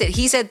he gets it?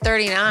 He said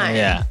 39.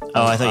 Yeah.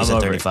 Oh, I thought you I'm said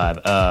over 35.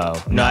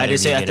 Oh. No, I did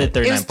say I said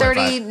 39.5. It was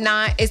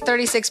 39. It's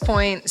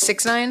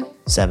 36.69.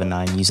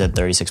 79. You said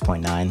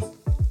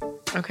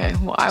 36.9. Okay.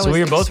 Well, I was. So we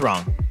were both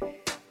wrong.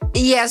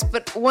 Yes,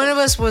 but one of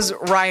us was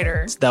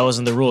writer. That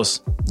wasn't the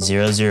rules.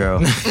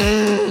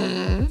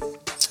 0-0.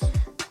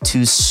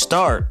 To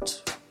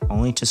start,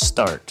 only to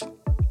start,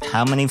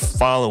 how many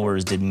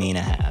followers did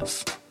Mina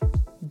have?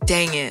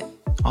 Dang it.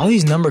 All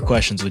these number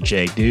questions with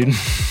Jake, dude.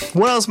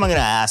 What else am I going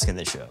to ask in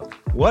the show?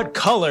 What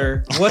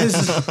color? What is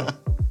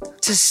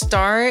To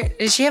start,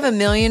 did she have 1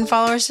 million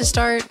followers to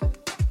start?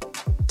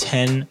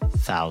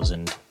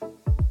 10,000?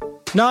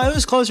 No, it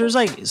was closer. It was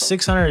like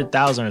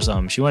 600,000 or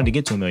something. She wanted to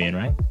get to 1 million,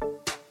 right?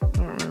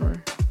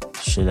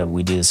 Should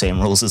we do the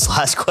same rules as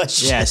last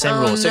question? Yeah, same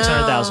rule.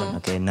 600,000.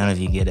 Okay, none of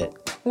you get it.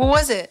 What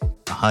was it?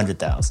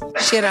 100,000.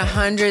 She had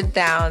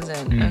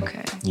 100,000.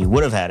 Okay. You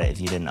would have had it if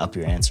you didn't up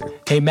your answer.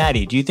 Hey,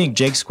 Maddie, do you think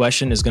Jake's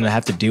question is going to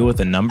have to deal with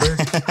a number?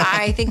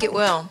 I think it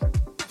will.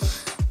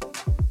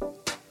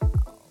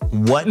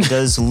 What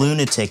does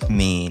lunatic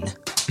mean?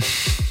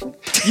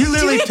 You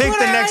literally picked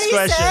the next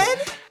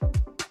question.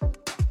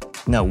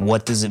 No,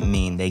 what does it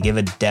mean? They give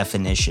a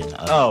definition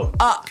of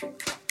Oh.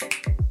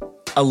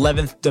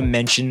 11th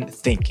dimension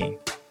thinking.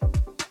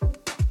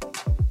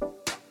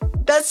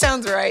 That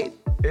sounds right.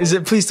 Is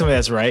it? Please tell me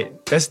that's right.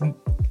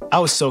 I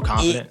was so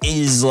confident. It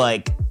is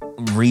like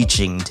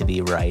reaching to be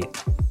right.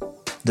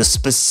 The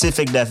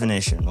specific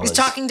definition was It's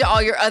talking to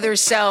all your other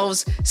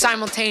selves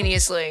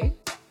simultaneously.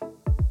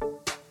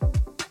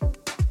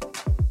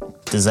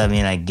 Does that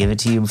mean I give it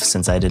to you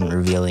since I didn't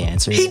reveal the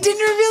answer? He didn't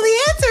reveal the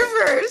answer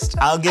first.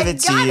 I'll give it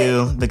to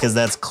you because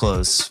that's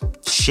close.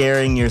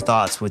 Sharing your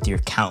thoughts with your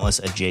countless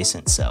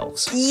adjacent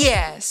selves.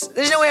 Yes.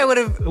 There's no way I would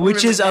have.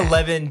 Which is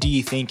remembered that.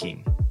 11D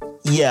thinking.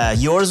 Yeah,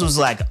 yours was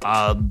like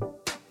a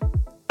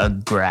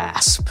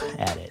grasp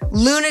at it.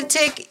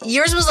 Lunatic.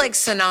 Yours was like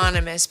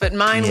synonymous, but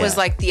mine was Yeah.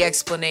 like the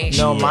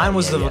explanation. No, mine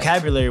was the yeah.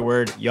 vocabulary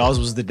word. Y'all's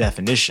was the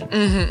definition.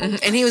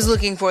 And he was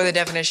looking for the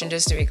definition,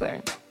 just to be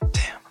clear.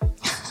 Damn.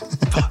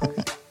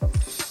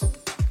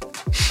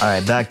 All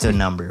right, back to a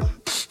number.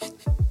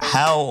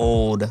 How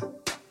old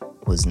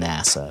was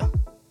NASA?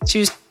 She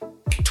was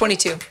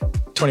 22.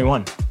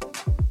 21.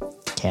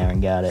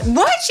 Karen got it.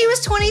 What? She was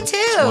 22.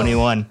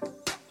 21.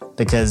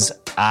 Because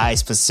I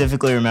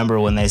specifically remember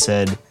when they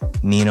said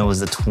Mina was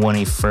the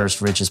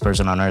 21st richest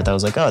person on Earth. I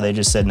was like, oh, they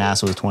just said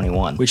NASA was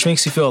 21. Which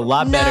makes you feel a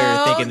lot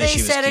better thinking that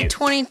she was they said a cute.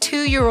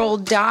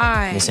 22-year-old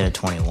died. They said a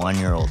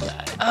 21-year-old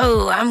died.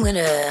 Oh, I'm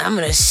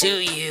gonna sue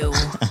you.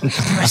 I'm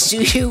gonna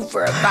sue you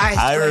for a bias.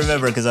 I question.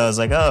 remember because I was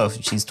like, oh,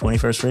 she's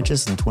 21st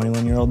richest and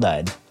 21-year-old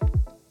died.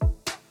 A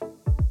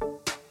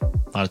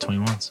lot of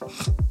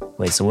 21s.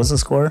 Wait, so what's the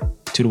score?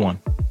 2-1.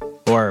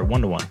 Or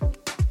 1-1.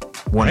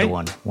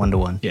 1-1.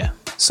 1-1. Yeah.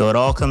 So it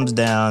all comes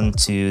down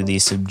to the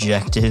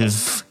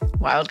subjective.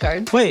 Wild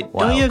card. Wait, don't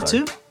Wild you have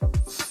card.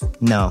 2?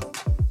 No.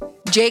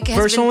 Jake has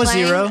First been one was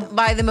playing 0.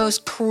 by the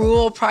most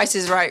cruel Price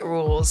is Right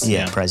rules.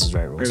 Yeah, Price is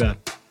Right rules. Very bad.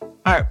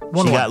 All right,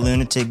 1-1. You got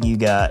Lunatic, you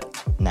got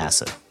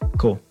NASA.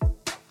 Cool.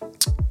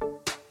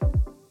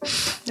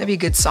 That'd be a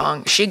good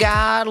song. She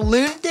got a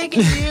lunatic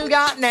and you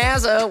got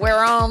NASA.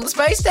 We're on the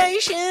space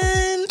station.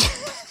 Isn't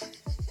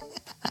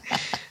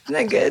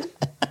that good?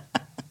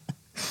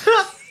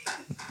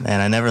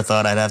 Man, I never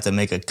thought I'd have to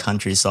make a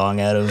country song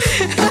out of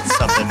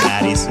something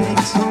Maddie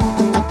sings.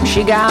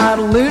 She got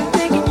a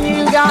lunatic and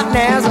you got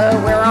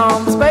NASA. We're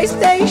on the space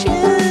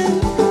station.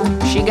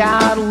 She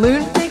got a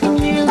lunatic and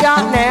you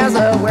got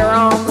NASA. We're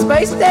on the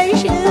space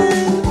station.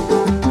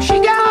 She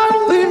got a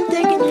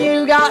lunatic and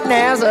you got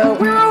NASA.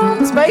 We're on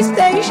the space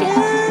station.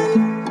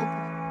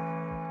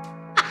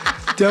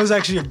 That was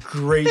actually a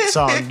great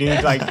song,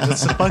 dude. Like,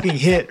 it's a fucking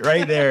hit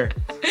right there.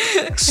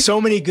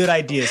 So many good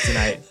ideas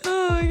tonight.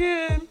 Oh my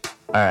god.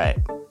 All right.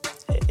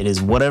 It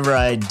is whatever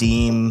I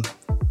deem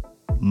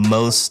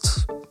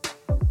most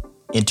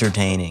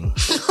entertaining.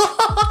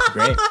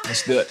 Great.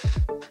 Let's do it.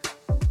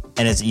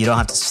 And you don't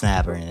have to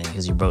snap or anything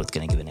because you're both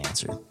going to give an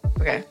answer.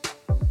 Okay.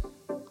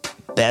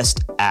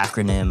 Best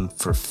acronym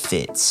for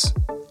FITS.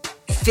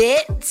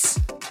 Fits?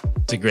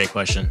 It's a great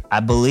question. I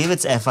believe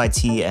it's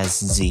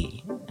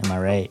FITSZ. Am I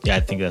right? Yeah, I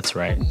think that's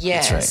right.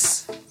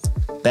 Yes.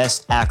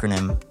 Best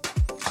acronym.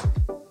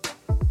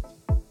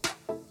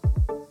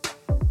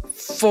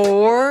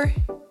 For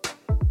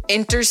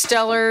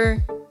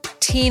interstellar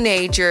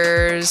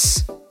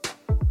teenagers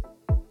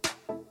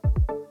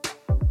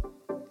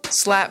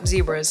slap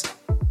zebras.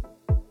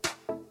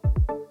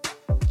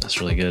 That's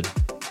really good.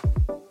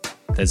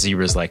 That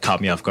zebra's like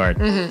caught me off guard.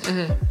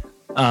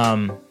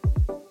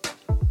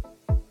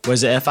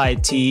 Was it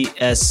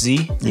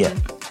FITSZ? Yeah.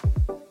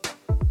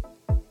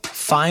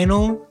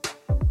 Final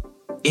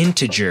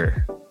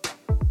integer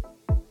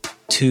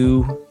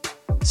to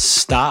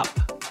stop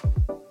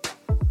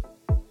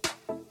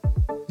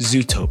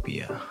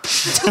Zootopia.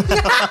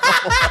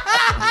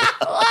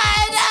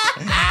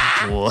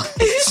 What?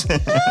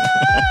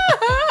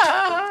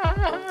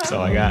 That's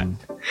all I got.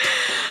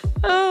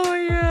 Oh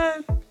my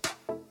god.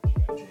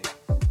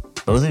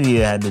 Both of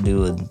you had to do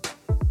with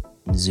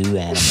zoo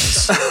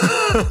animals.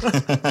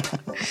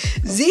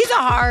 Z's a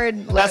hard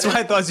letter. That's why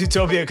I thought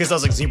Zootopia, because I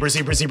was like, zebra,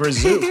 zebra, zebra,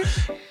 zoo.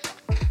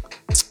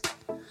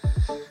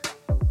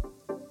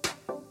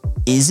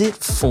 Is it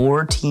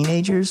for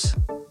teenagers?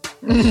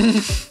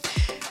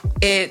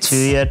 It's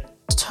Tuya,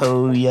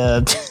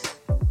 Toya,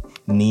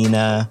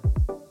 Mina,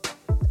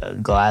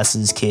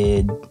 Glasses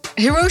Kid.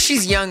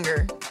 Hiroshi's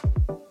younger.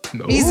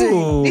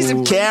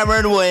 Ooh.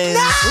 Cameron wins.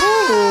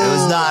 It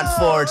was not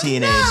 4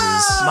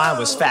 teenagers. Mine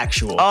was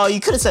factual. Oh, you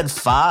could have said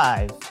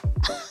 5.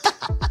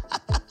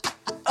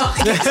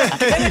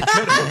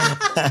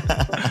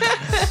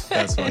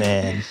 That's funny.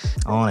 Man,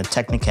 on a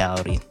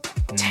technicality.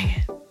 Dang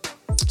it.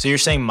 So you're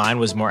saying mine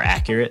was more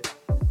accurate?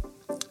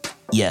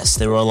 Yes,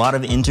 there were a lot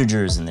of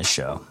integers in this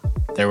show.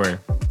 There were.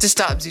 To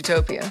stop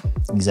Zootopia.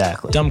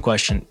 Exactly. Dumb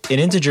question. An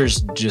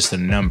integer's just a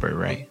number,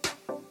 right?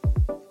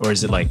 Or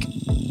is it like...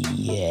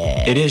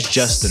 Yeah. It is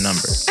just a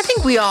number. I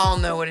think we all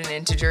know what an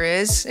integer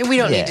is, and we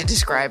don't need to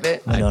describe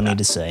it. We don't need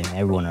to say.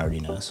 Everyone already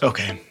knows.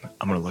 Okay,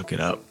 I'm going to look it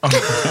up.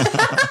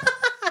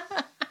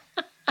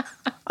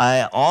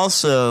 I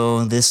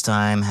also, this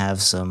time,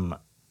 have some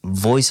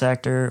voice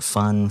actor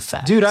fun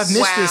facts. Dude, I've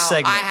missed this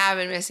segment. I have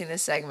been missing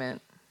this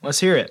segment. Let's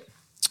hear it.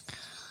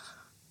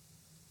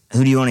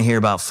 Who do you want to hear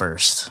about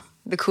first?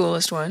 The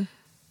coolest one.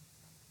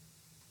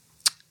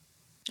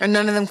 Are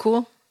none of them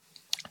cool?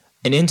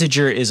 An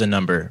integer is a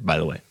number, by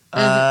the way.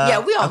 Yeah,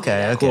 we all knew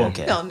that.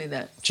 Okay. We all knew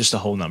that. Just a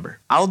whole number.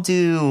 I'll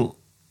do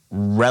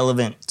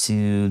relevant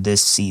to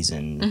this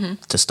season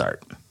to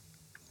start.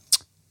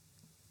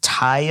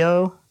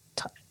 Tayo,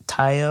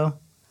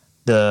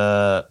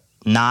 the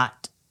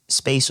not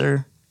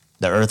spacer,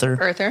 the earther.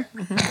 Earther.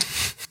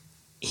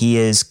 He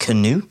is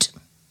Canute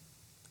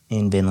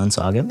in Vinland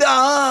Saga.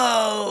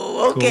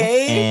 Oh,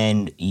 okay.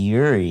 And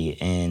Yuri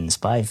in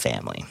Spy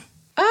Family.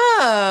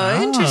 Oh,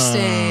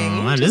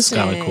 interesting. That is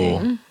kind of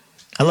cool.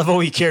 I love how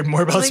we cared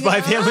more about Spy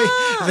Family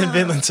than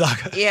Vinland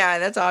Saga. Yeah,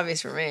 that's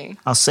obvious for me.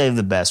 I'll save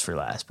the best for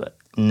last, but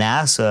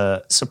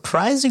NASA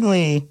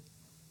surprisingly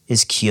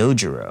is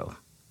Kyojiro.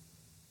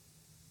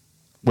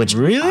 Which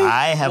Really?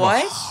 I have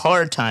What? a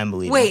hard time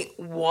believing. Wait,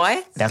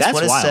 what? That's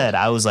what it wild. said.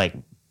 I was like,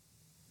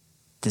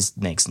 this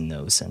makes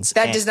no sense.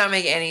 That does not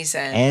make any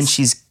sense. And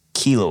she's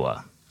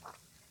Killua.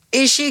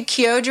 Is she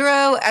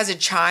Kyojiro as a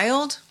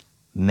child?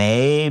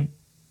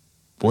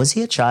 Was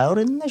he a child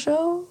in the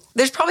show?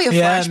 There's probably a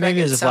Yeah, flashback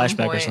maybe at there's a some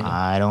flashback or point. something.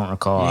 I don't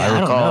recall. Yeah, I I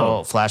don't recall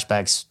know.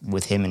 flashbacks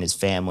with him and his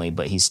family,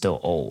 but he's still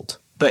old.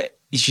 But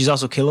she's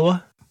also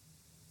Killua?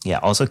 Yeah,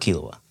 also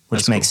Killua,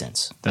 which That's makes cool.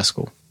 sense. That's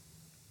cool.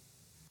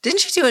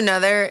 Didn't she do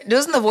another?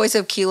 Wasn't the voice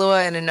of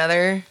Killua in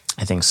another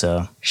I think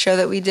so. show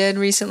that we did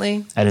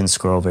recently? I didn't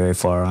scroll very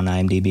far on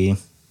IMDb.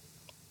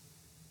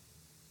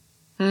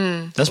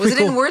 That's Was pretty it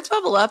cool. in Words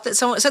Bubble Up that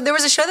someone? So there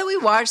was a show that we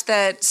watched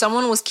that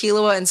someone was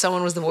Killua and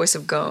someone was the voice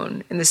of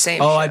Gon in the same.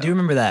 show. I do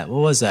remember that. What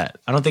was that?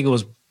 I don't think it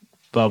was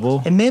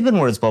Bubble. It may have been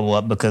Words Bubble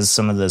Up because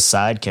some of the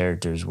side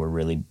characters were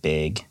really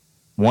big.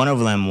 One of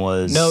them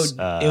was No,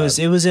 it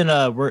was in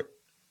I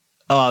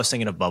was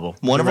thinking of Bubble.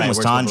 one of You're them right, was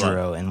Words Bubble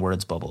Up. Tanjiro in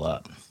Words Bubble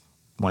Up.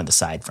 One of the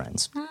side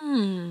friends.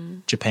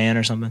 Japan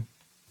or something.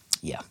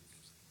 Yeah.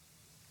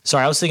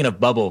 Sorry, I was thinking of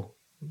Bubble.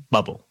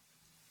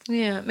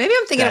 Yeah, maybe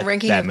I'm thinking of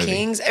Ranking that of movie.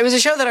 Kings. It was a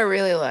show that I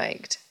really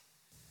liked.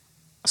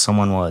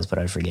 Someone was, but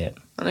I forget.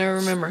 I never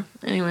remember.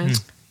 Anyway,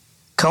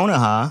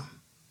 Konoha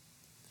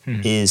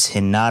is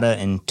Hinata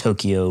in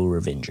Tokyo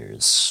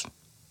Revengers,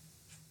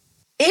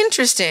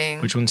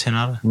 interesting. Which one's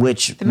Hinata?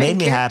 which main made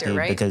me character, happy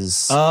right?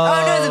 because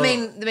Oh no,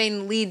 the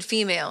main lead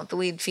female. The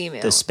lead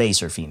female. the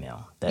spacer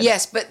female. That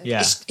Yes, but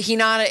Yeah.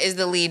 Hinata is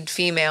the lead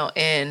female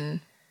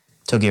in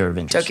Tokyo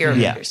Revengers. Tokyo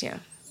Yeah. Revengers. Yeah.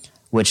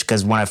 Which,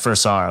 because when I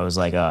first saw her, I was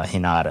like,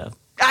 Hinata.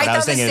 I But thought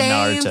was the thinking of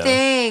same Naruto.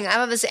 thing. I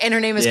thought this, and her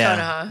name is Yeah,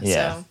 Konoha.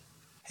 yeah. So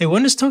Hey,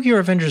 when does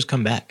Tokyo Revengers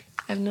come back?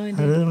 I have no I idea.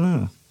 don't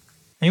know.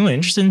 Anyone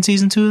interested in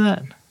season 2 of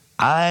that?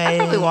 I'd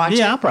probably watch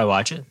Yeah, it. I'll probably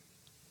watch it.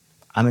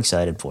 I'm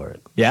excited for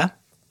it. Yeah?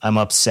 I'm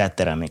upset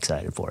that I'm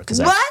excited for it because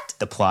What?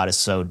 the plot is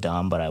so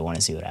dumb, but I want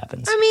to see what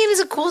happens. I mean,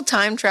 it's a cool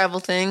time travel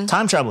thing.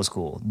 Time travel is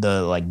cool.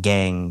 The like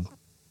gang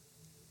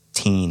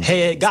teen.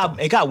 Hey, it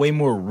got way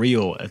more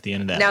real at the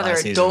end of that. Now they're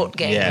last adult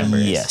season. gang Yeah.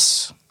 members.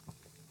 Yes.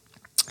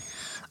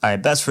 All right,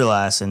 best for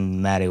last,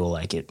 and Maddie will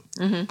like it.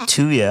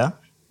 Tuya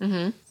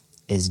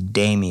is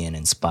Damien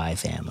in Spy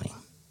Family.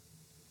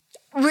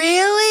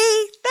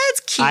 Really? That's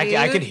cute.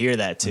 I could hear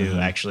that too,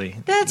 actually.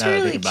 That's now that I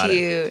really think about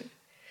it.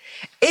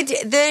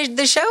 cute.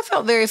 The show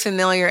felt very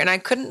familiar, and I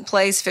couldn't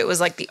place if it was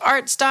like the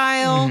art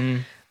style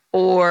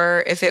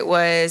or if it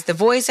was the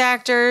voice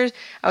actors.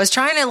 I was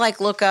trying to like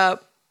look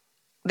up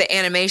the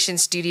animation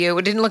studio.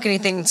 It didn't look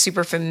anything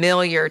super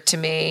familiar to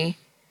me.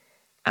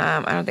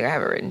 I don't think I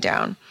have it written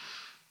down.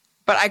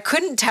 But I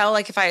couldn't tell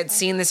like if I had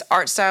seen this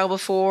art style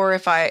before,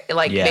 if I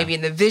like Yeah. maybe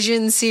in the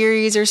Vision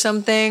series or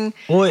something.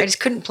 Well, I just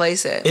couldn't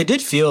place it. It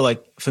did feel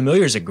like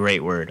familiar is a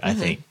great word, I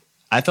think.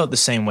 I felt the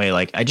same way.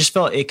 Like I just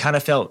felt it kind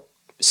of felt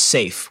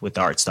safe with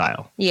the art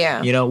style.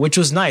 Yeah. You know, which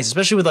was nice,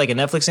 especially with like a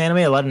Netflix anime.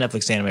 A lot of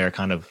Netflix anime are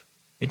kind of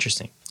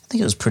interesting. I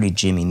think it was pretty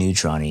Jimmy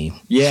Neutron-y.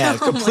 Yeah,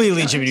 Oh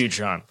completely Jimmy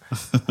Neutron.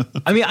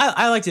 I mean,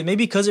 I liked it.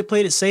 Maybe because it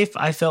played it safe,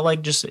 I felt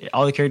like just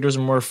all the characters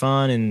were more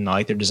fun and I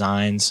like their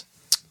designs.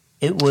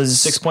 It was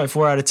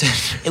 6.4 out of 10.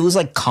 It was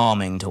like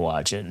calming to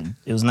watch it.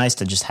 It was nice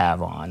to just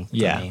have on. For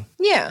Yeah. me.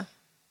 Yeah.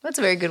 That's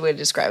a very good way to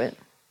describe it.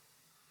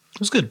 It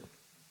was good.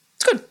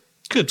 It's good.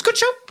 Good. It's good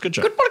show. Good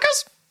show. Good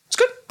podcast. It's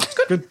good. It's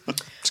good.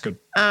 Good. It's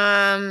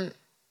good.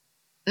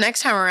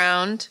 Next time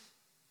around,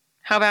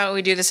 How about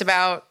we do this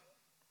about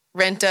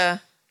Rent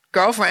a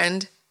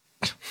Girlfriend?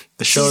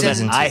 The show that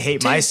Season I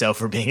hate myself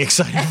for being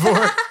excited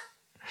for.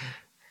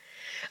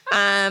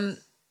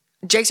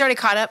 Jake's already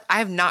caught up. I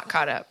have not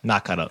caught up.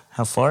 Not caught up.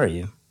 How far are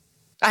you?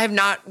 I have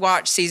not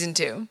watched season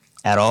 2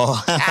 At all?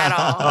 at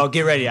all. Oh,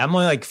 get ready. I'm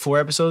only like 4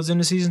 episodes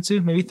into season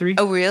 2, maybe 3.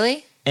 Oh,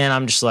 really? And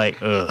I'm just like,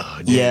 ugh.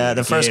 Dude, Yeah,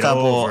 the first get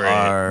couple over it.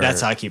 are-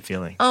 That's how I keep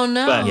feeling. Oh,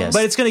 no. But, Yes.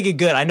 but it's going to get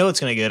good. I know it's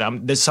going to get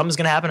good. There's something's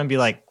going to happen and be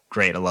like,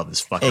 great, I love this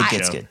fucking It show.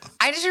 gets good.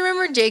 I just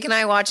remember Jake and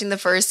I watching the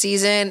first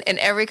season, and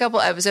every couple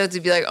episodes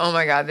would be like, oh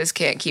my God, this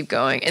can't keep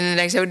going. And the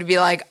next episode would be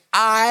like,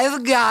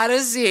 I've got to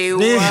see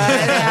what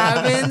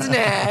happens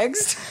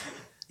next.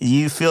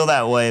 You feel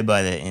that way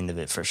by the end of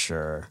it for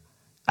sure.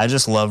 I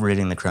just love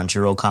reading the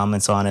Crunchyroll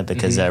comments on it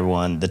because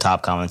the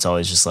top comments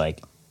always just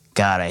like,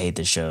 God, I hate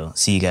this show.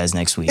 See you guys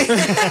next week.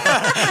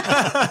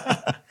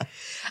 I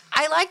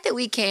like that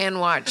we can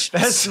watch.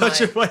 That's smut.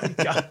 such a funny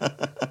comment.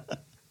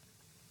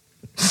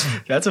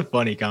 That's a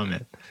funny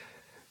comment.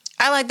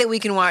 I like that we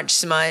can watch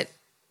smut.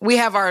 We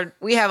have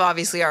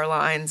obviously our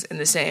lines in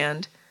the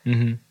sand.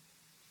 Mm-hmm.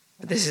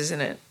 But this isn't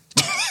it.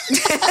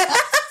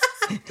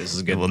 This is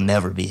It good. will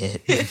never be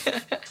it.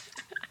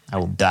 I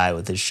will die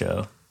with this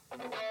show.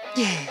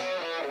 Yeah.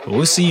 But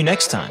we'll see you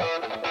next time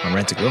on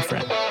Rent a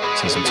Girlfriend,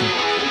 season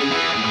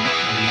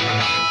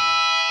 2.